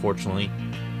right. Unfortunately,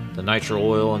 the nitro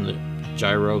oil and the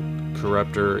gyro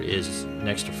corruptor is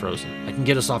next to frozen. I can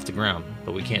get us off the ground,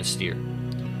 but we can't steer.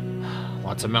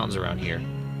 Lots of mountains around here.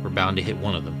 We're bound to hit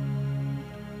one of them."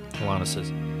 Alana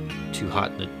says, "Too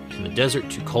hot in the desert,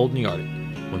 too cold in the Arctic.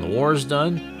 When the war is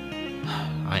done,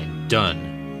 I am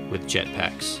done with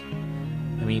jetpacks.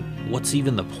 I mean, what's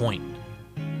even the point?"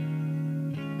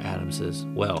 Adam says,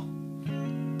 "Well,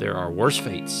 there are worse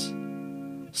fates.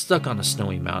 Stuck on a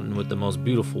snowy mountain with the most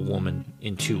beautiful woman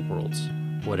in 2 worlds.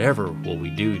 Whatever will we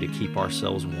do to keep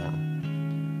ourselves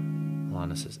warm?"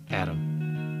 Alana says,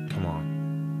 "Adam, come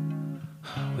on.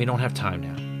 We don't have time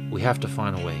now. We have to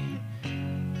find a way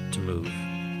to move."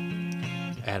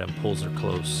 Adam pulls her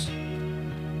close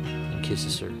and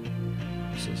kisses her.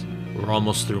 He says, "We're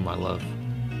almost through, my love.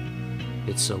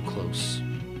 It's so close."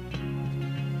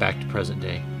 Back to present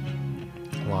day.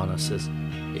 Alana says,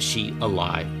 "Is she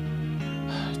alive?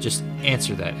 Just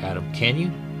answer that, Adam, can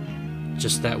you?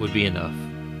 Just that would be enough."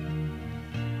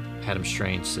 Adam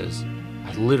Strange says,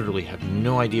 "I literally have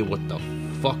no idea what the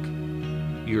fuck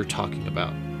you're talking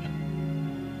about.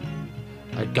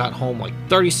 I got home like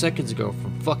 30 seconds ago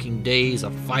from fucking days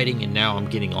of fighting, and now I'm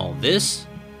getting all this?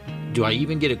 Do I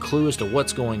even get a clue as to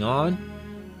what's going on?"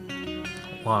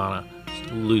 Lana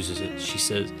loses it. She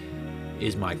says,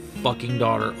 "Is my fucking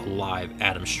daughter alive,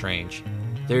 Adam Strange?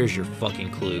 There's your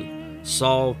fucking clue.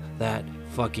 Solve that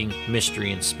fucking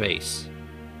mystery in space."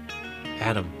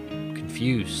 Adam,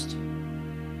 confused,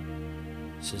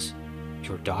 says,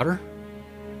 "Your daughter?"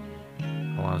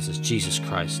 Alana says, "Jesus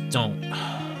Christ, don't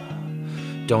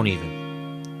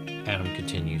even." Adam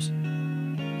continues,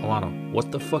 "Alana,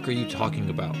 what the fuck are you talking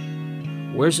about?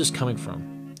 Where's this coming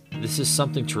from? This is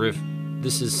something terrific.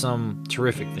 This is some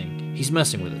terrific thing. He's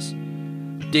messing with us,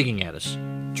 digging at us,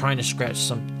 trying to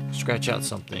scratch out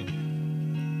something."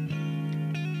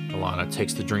 Alana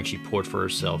takes the drink she poured for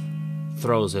herself,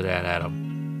 throws it at Adam,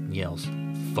 and yells,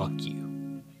 "Fuck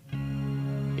you."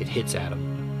 It hits Adam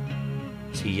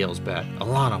as he yells back,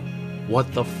 "Alana,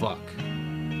 what the fuck?"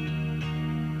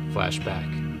 Flashback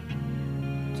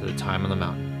to the time on the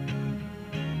mountain.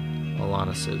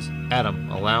 Alana says, "Adam,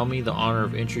 allow me the honor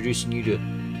of introducing you to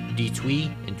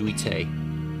Ditui and Duite,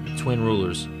 twin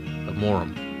rulers of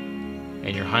Morum.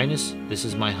 And your highness, this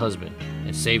is my husband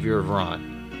and savior of Ron,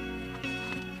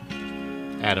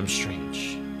 Adam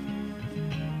Strange."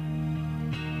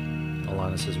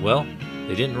 Alana says, "Well,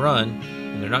 they didn't run.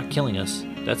 and they're not killing us.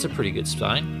 That's a pretty good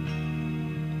sign.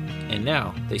 And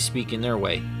now they speak in their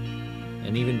way,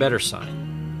 an even better sign.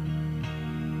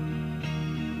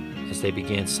 As they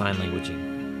began sign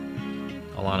languaging,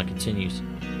 Alana continues.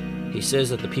 He says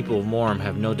that the people of Moram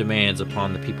have no demands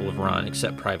upon the people of Ron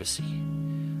except privacy.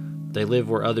 They live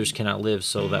where others cannot live,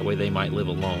 so that way they might live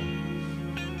alone.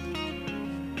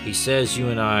 He says you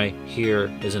and I here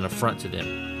is an affront to them,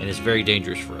 and is very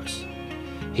dangerous for us.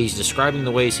 He's describing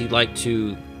the ways he'd like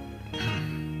to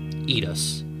eat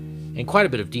us, in quite a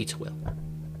bit of detail.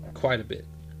 Quite a bit.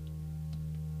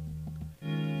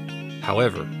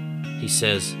 However, he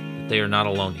says that they are not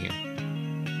alone here.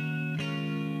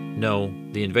 No,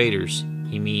 the invaders,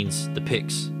 he means the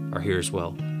Picts, are here as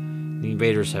well. The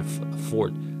invaders have a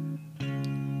fort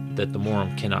that the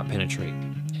Moram cannot penetrate,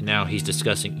 and now he's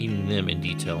discussing eating them in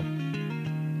detail.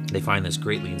 They find this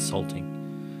greatly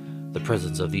insulting, the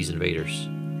presence of these invaders.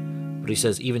 But he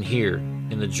says even here,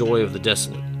 in the joy of the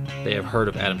desolate, they have heard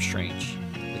of Adam Strange,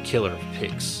 the killer of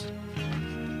Picts.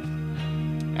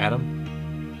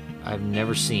 Adam, I've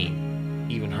never seen,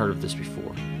 even heard of this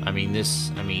before.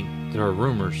 There are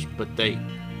rumors, but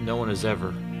no one has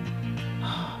ever,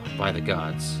 by the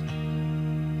gods.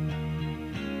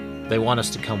 They want us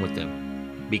to come with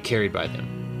them, be carried by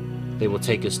them. They will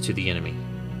take us to the enemy.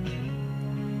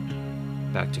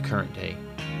 Back to current day,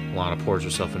 Lana pours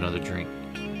herself another drink.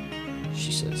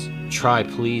 She says, try,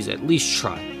 please, at least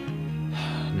try.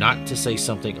 Not to say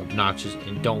something obnoxious,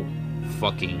 and don't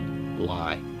fucking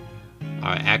lie.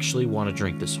 I actually want to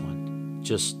drink this one.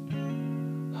 Just,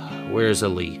 where's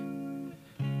Ali?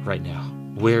 Right now.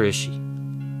 Where is she?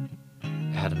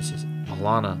 Adam says,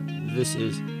 Alana, this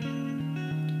is...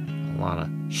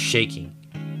 Alana, shaking,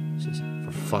 says,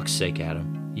 for fuck's sake,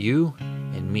 Adam. You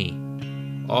and me.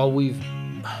 All we've...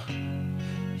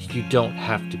 You don't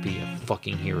have to be a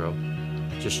fucking hero.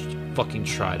 Just fucking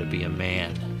try to be a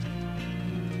man.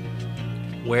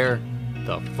 Where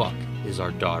the fuck is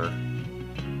our daughter?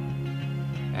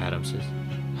 Adam says,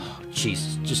 oh,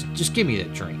 Jesus, just give me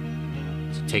that drink.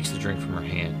 He takes the drink from her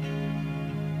hand.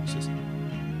 He says,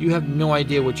 you have no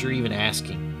idea what you're even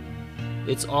asking.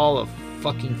 It's all a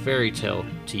fucking fairy tale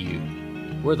to you.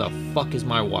 Where the fuck is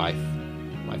my wife?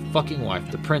 My fucking wife,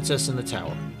 the princess in the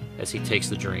tower. As he takes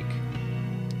the drink,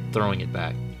 throwing it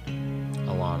back.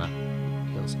 Alana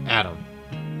yells, Adam.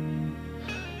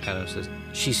 Adam says,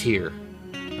 she's here.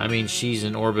 She's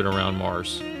in orbit around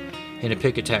Mars. In a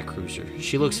pick attack cruiser.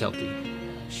 She looks healthy.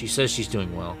 She says she's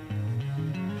doing well.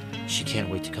 She can't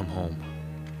wait to come home.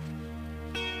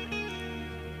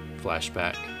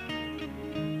 Flashback.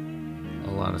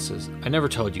 Alana says, I never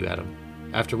told you, Adam.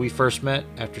 After we first met,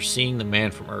 after seeing the man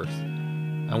from Earth,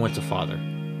 I went to Father.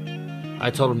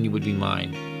 I told him you would be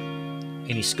mine,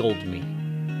 and he scolded me.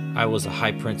 I was a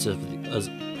high princess of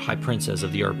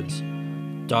the Urbans,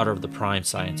 daughter of the prime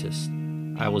scientist.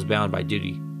 I was bound by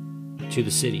duty to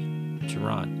the city, to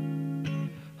Ron.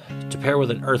 To pair with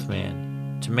an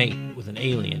Earthman, to mate with an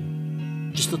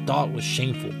alien. Just the thought was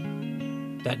shameful.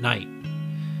 That night,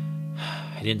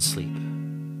 I didn't sleep.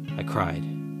 I cried.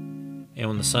 And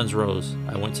when the suns rose,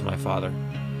 I went to my father,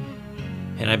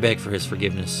 and I begged for his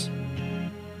forgiveness.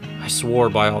 I swore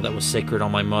by all that was sacred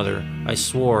on my mother. I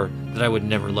swore that I would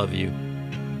never love you.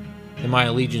 And my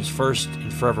allegiance first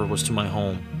and forever was to my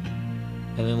home.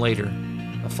 And then later,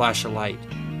 a flash of light,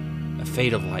 a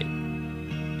fade of light.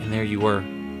 And there you were.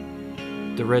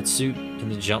 The red suit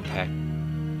and the jump pack,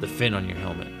 the fin on your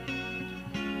helmet.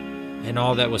 And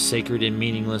all that was sacred and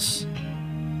meaningless,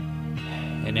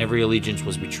 and every allegiance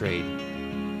was betrayed.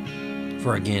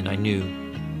 For again, I knew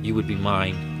you would be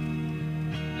mine,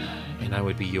 and I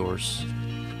would be yours.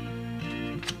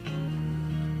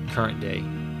 Current day,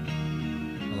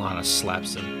 Alana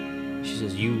slaps him. She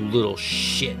says, you little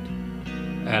shit.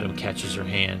 Adam catches her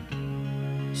hand.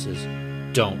 He says,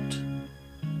 don't.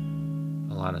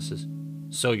 Alana says,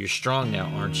 so you're strong now,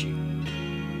 aren't you?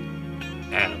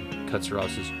 Adam cuts her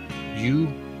off, says,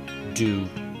 you do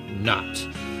not.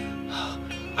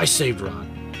 I saved Ron.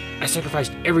 I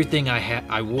sacrificed everything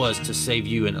I was to save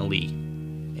you and Ali.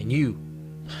 And you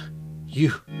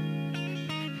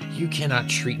cannot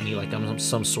treat me like I'm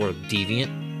some sort of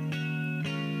deviant.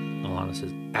 Alana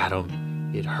says, Adam,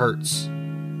 it hurts.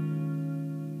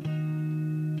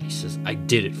 He says, I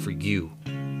did it for you.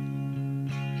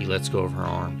 He lets go of her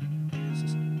arm. He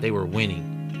says, they were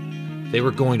winning. They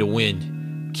were going to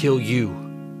win. Kill you,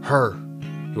 her,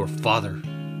 your father,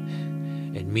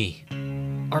 and me,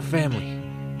 our family,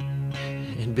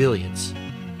 and billions.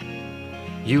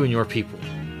 You and your people,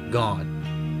 gone.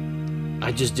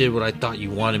 I just did what I thought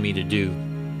you wanted me to do.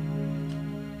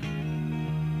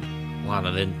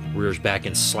 Lana then rears back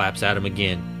and slaps at him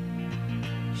again.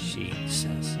 She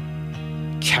says,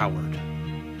 "Coward.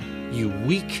 You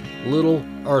weak little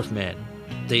Earthman.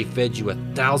 They fed you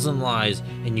 1,000 lies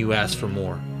and you asked for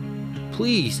more.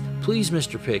 Please, please,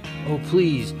 Mr. Pick. Oh,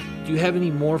 please. Do you have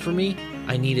any more for me?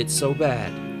 I need it so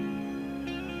bad."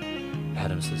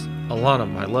 Adam says,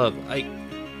 "Alana, my love,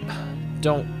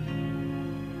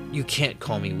 you can't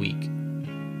call me weak."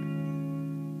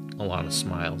 Alana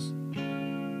smiles.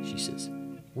 She says,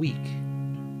 "Weak.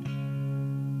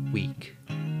 Weak.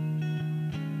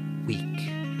 Weak."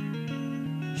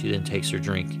 She then takes her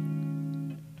drink.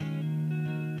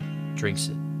 Drinks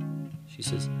it. She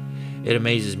says, "It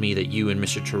amazes me that you and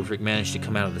Mr. Terrific managed to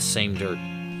come out of the same dirt.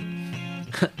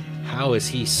 How is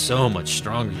he so much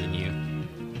stronger than you?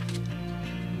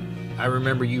 I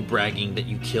remember you bragging that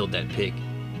you killed that pig.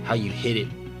 How you hid it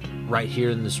right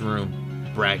here in this room,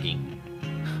 bragging.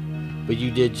 But you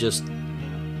just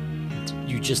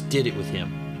did it with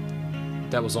him.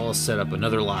 That was all a setup,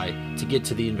 another lie, to get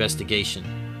to the investigation.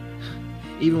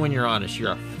 Even when you're honest,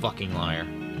 you're a fucking liar."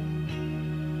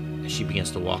 As she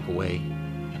begins to walk away,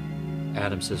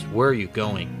 Adam says, "Where are you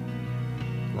going?"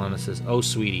 Lana says, "Oh,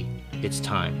 sweetie, it's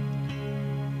time.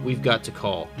 We've got to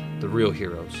call the real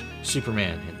heroes,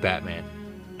 Superman and Batman.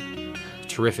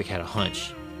 Terrific had a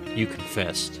hunch. You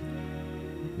confessed.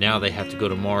 Now they have to go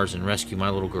to Mars and rescue my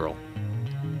little girl."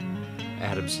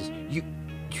 Adam says,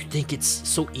 You think it's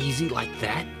so easy like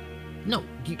that? No,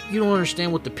 you don't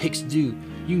understand what the Picks do.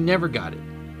 You never got it.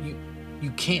 You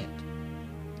can't."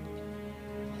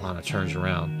 Lana turns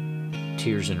around,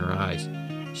 tears in her eyes.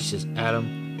 She says,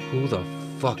 "Adam, who the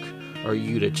fuck are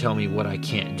you to tell me what I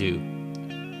can't do?"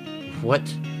 "What?"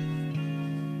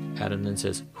 Adam then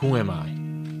says, "Who am I?"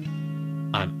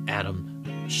 "I'm Adam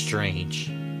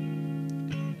Strange,"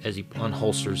 as he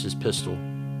unholsters his pistol,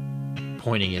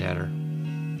 pointing it at her.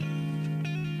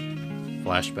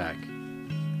 Flashback.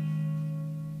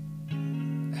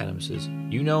 Adam says,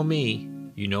 "You know me.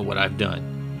 You know what I've done.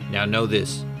 Now know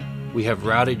this. We have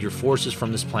routed your forces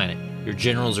from this planet. Your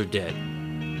generals are dead.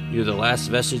 You're the last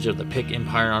vestige of the Pick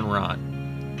Empire on Ron.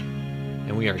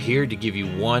 And we are here to give you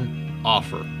one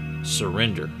offer.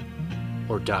 Surrender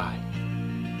or die.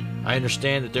 I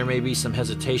understand that there may be some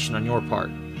hesitation on your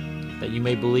part, that you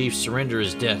may believe surrender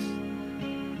is death.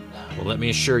 Well, let me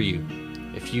assure you,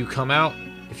 if you come out,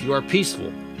 if you are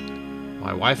peaceful,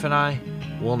 my wife and I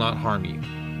will not harm you.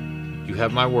 You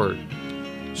have my word,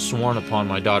 sworn upon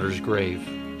my daughter's grave."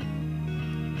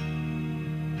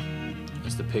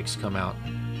 As the Picks come out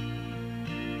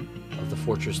of the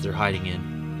fortress they're hiding in,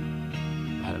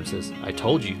 Adam says, "I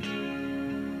told you."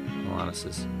 Alana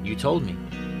says, "You told me."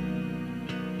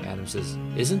 Adam says,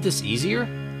 "Isn't this easier?"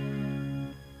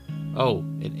 "Oh,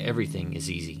 and everything is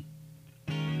easy.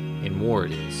 In war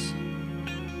it is."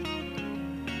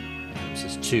 Adam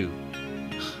says, "Two.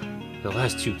 The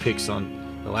last two Pick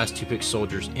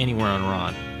soldiers anywhere on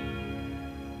Ron.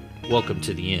 Welcome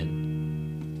to the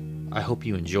inn. I hope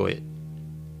you enjoy it."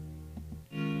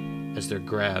 As they're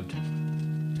grabbed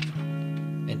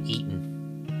and eaten,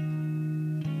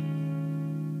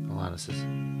 Alana says,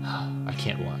 "I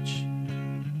can't watch."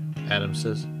 Adam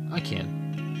says, "I can.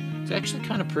 It's actually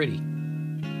kind of pretty.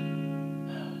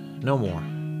 No more.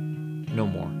 No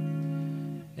more.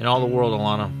 In all the world,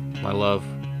 Alana, my love,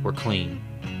 we're clean."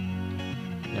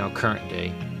 Now, current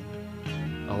day.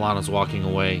 Alana's walking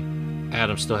away.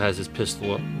 Adam still has his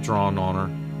pistol drawn on her.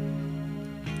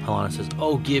 Alana says,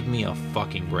 "Oh, give me a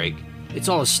fucking break. It's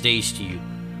all a stage to you,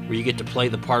 where you get to play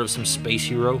the part of some space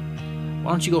hero.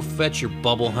 Why don't you go fetch your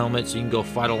bubble helmet so you can go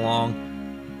fight along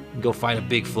and go fight a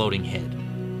big floating head?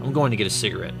 I'm going to get a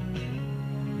cigarette.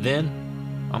 Then,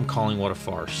 I'm calling what a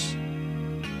farce."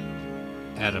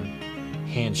 Adam,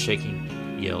 hand shaking,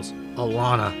 yells,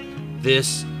 "Alana,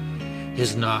 this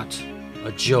is not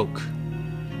a joke."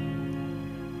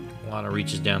 Alana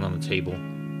reaches down on the table,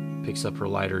 picks up her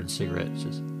lighter and cigarette, and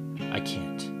says, "I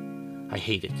can't. I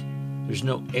hate it. There's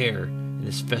no air in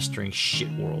this festering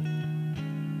shit world.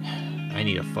 I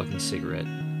need a fucking cigarette."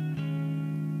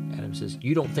 Adam says,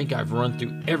 "You don't think I've run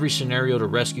through every scenario to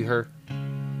rescue her?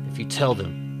 If you tell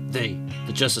them, the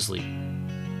Justice League,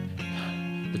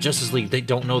 they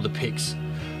don't know the Picks.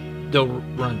 They'll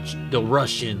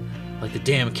rush in like the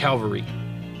damn cavalry.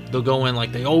 They'll go in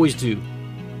like they always do,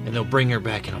 and they'll bring her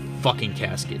back in a fucking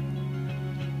casket.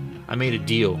 I made a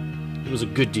deal. It was a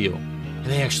good deal, and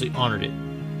they actually honored it.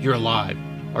 You're alive.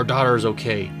 Our daughter is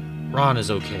okay. Ron is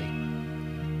okay.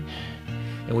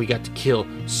 And we got to kill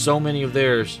so many of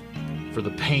theirs for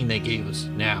the pain they gave us.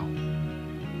 Now,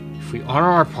 if we honor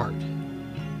our part,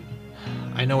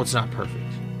 I know it's not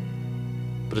perfect,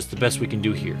 but it's the best we can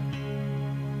do here.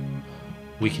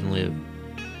 we can live.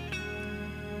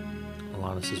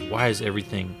 Alana says, why is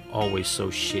everything always so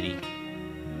shitty?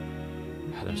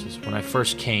 Adam says, when I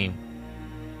first came,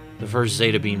 the first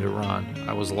Zeta beam to Ron,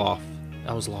 I was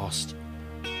lost.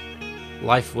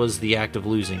 Life was the act of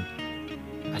losing.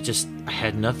 I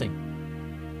had nothing.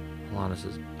 Alana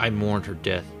says, I mourned her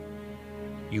death.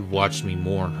 You watched me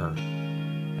mourn her.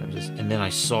 Adam says, and then I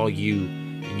saw you,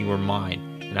 and you were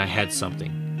mine, and I had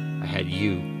something. I had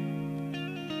you.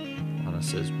 Alana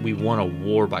says, we won a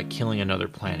war by killing another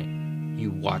planet.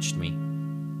 You watched me.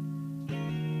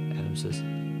 Adam says,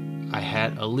 I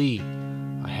had Ali.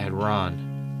 I had Ron.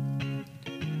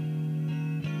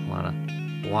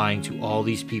 Alana, lying to all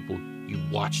these people, you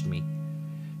watched me.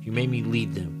 You made me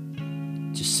lead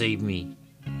them to save me.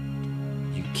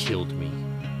 You killed me.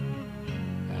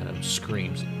 Adam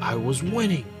screams, I was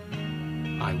winning.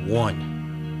 I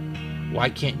won. Why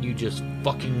can't you just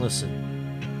fucking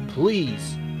listen?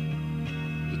 Please.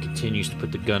 He continues to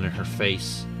put the gun in her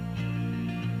face.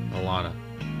 Alana,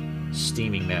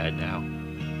 steaming mad now.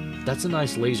 That's a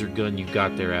nice laser gun you've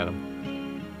got there,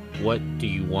 Adam. What do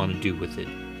you want to do with it?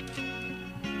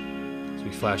 As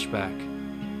we flash back,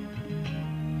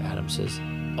 Adam says,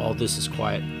 all this is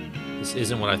quiet. This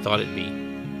isn't what I thought it'd be.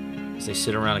 As they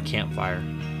sit around a campfire,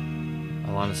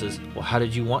 Alana says, well, how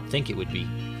did you think it would be?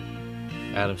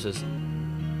 Adam says,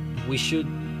 we should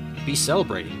be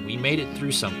celebrating. We made it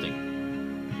through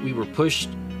something. We were pushed,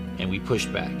 and we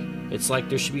pushed back. It's like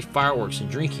there should be fireworks and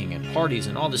drinking and parties,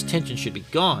 and all this tension should be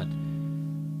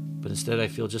gone. But instead I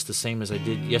feel just the same as I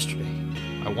did yesterday.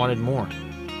 I wanted more.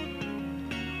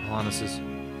 Alana says,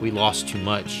 we lost too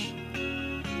much.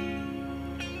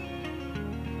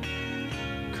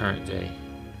 Current day.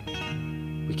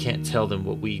 We can't tell them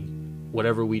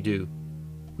whatever we do.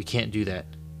 We can't do that.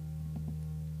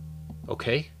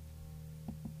 Okay?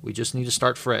 We just need to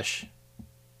start fresh.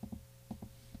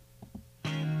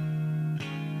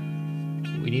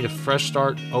 We need a fresh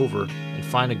start over and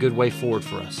find a good way forward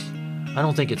for us. I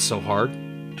don't think it's so hard.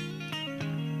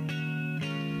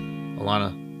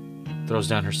 Alana throws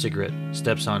down her cigarette,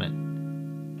 steps on it.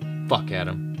 Fuck,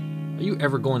 Adam. Are you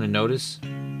ever going to notice?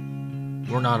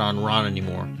 We're not on Ron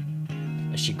anymore.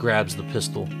 As she grabs the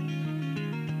pistol,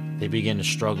 they begin to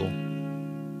struggle,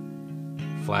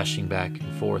 flashing back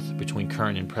and forth between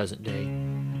current and present day.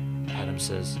 Adam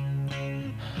says,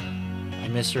 I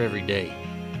miss her every day.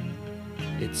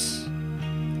 It's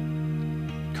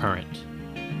current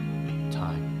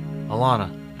time. Alana,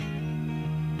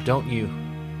 don't you?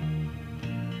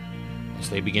 As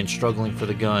they begin struggling for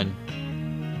the gun.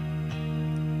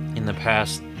 In the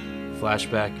past,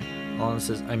 flashback, Alana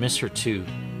says, I miss her too,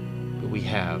 but we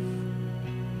have.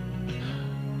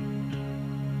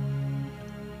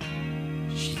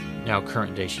 Now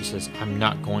current day, she says, I'm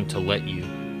not going to let you.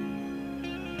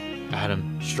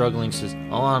 Adam, struggling, says,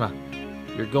 Alana,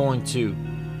 you're going to.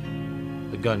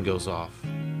 The gun goes off.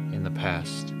 In the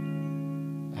past.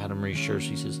 Adam reassures,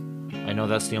 she says, I know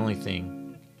that's the only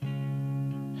thing.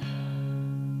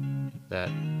 That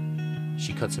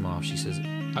she cuts him off. She says,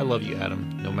 I love you,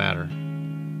 Adam, no matter.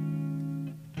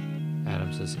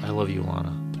 Adam says, I love you,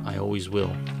 Alana. I always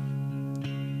will.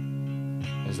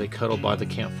 As they cuddle by the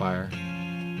campfire.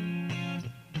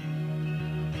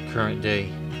 Current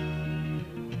day.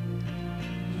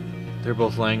 They're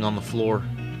both laying on the floor.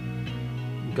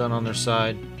 Gun on their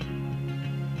side.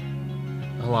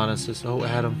 Alana says, oh,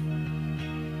 Adam.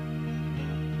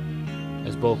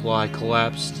 As both lie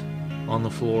collapsed on the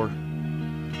floor.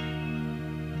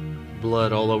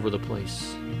 Blood all over the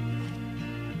place.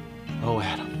 Oh,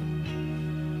 Adam.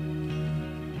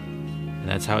 And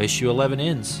that's how issue 11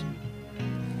 ends.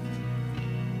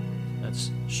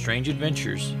 That's Strange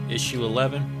Adventures, issue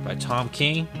 11 by Tom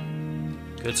King.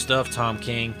 Good stuff, Tom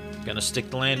King. Gonna stick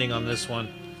the landing on this one.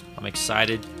 I'm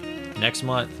excited next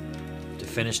month to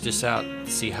finish this out,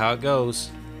 see how it goes.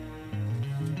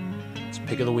 It's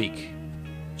Pick of the Week,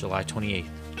 July 28th,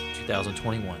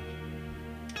 2021.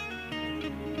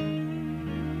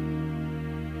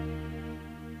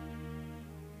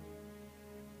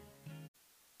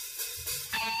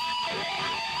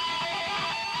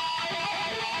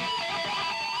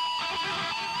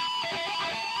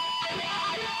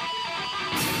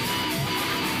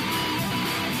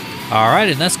 Alright,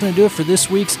 and that's going to do it for this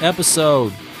week's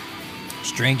episode.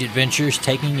 Strange Adventures,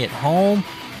 taking it home.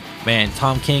 Man,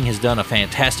 Tom King has done a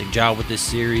fantastic job with this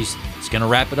series. It's going to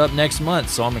wrap it up next month,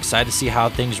 so I'm excited to see how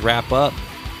things wrap up.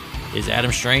 Is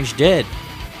Adam Strange dead?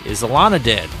 Is Alana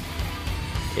dead?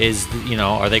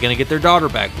 Are they going to get their daughter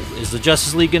back? Is the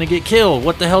Justice League going to get killed?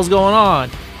 What the hell's going on?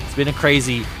 It's been a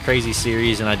crazy, crazy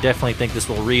series, and I definitely think this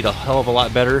will read a hell of a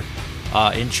lot better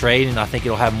in trade, and I think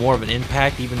it'll have more of an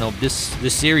impact, even though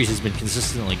this series has been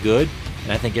consistently good,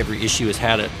 and I think every issue has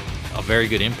had a very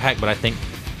good impact, but I think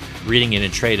reading it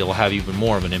in trade, it'll have even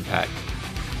more of an impact.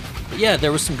 But yeah,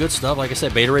 there was some good stuff. Like I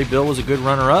said, Beta Ray Bill was a good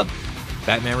runner-up.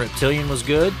 Batman Reptilian was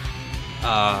good.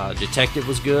 Detective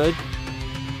was good.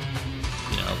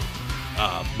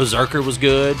 Berserker was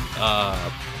good.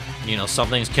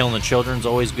 Something's Killing the Children's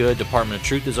always good. Department of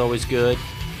Truth is always good.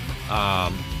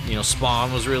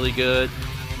 Spawn was really good.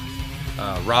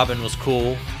 Robin was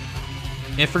cool.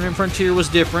 Infinite Frontier was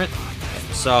different.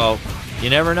 So, you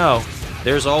never know.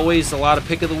 There's always a lot of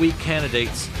pick of the week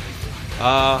candidates.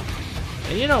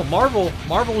 Marvel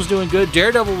was doing good.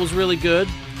 Daredevil was really good.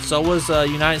 So was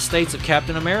United States of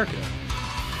Captain America.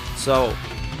 So,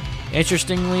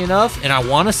 interestingly enough, and I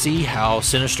want to see how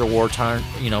Sinister War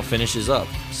finishes up.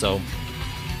 So,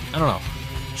 I don't know.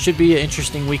 Should be an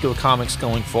interesting week of comics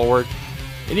going forward.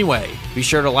 Anyway, be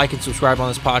sure to like and subscribe on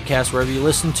this podcast wherever you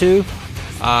listen to.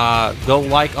 Go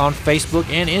like on Facebook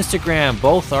and Instagram.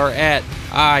 Both are at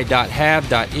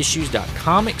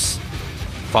i.have.issues.comics.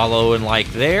 Follow and like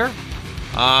there.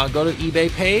 Go to the eBay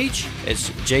page. It's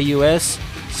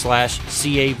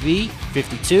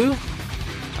JUS/CAV52.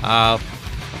 I'm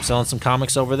selling some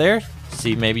comics over there.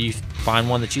 See, maybe you find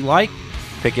one that you like.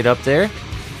 Pick it up there.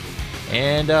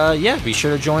 And be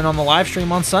sure to join on the live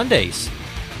stream on Sundays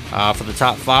for the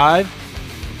top 5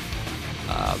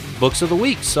 books of the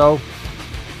week. So,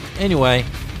 anyway,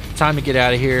 time to get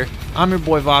out of here. I'm your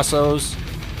boy Vasos.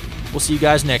 We'll see you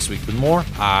guys next week with more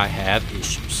I Have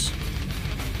Issues.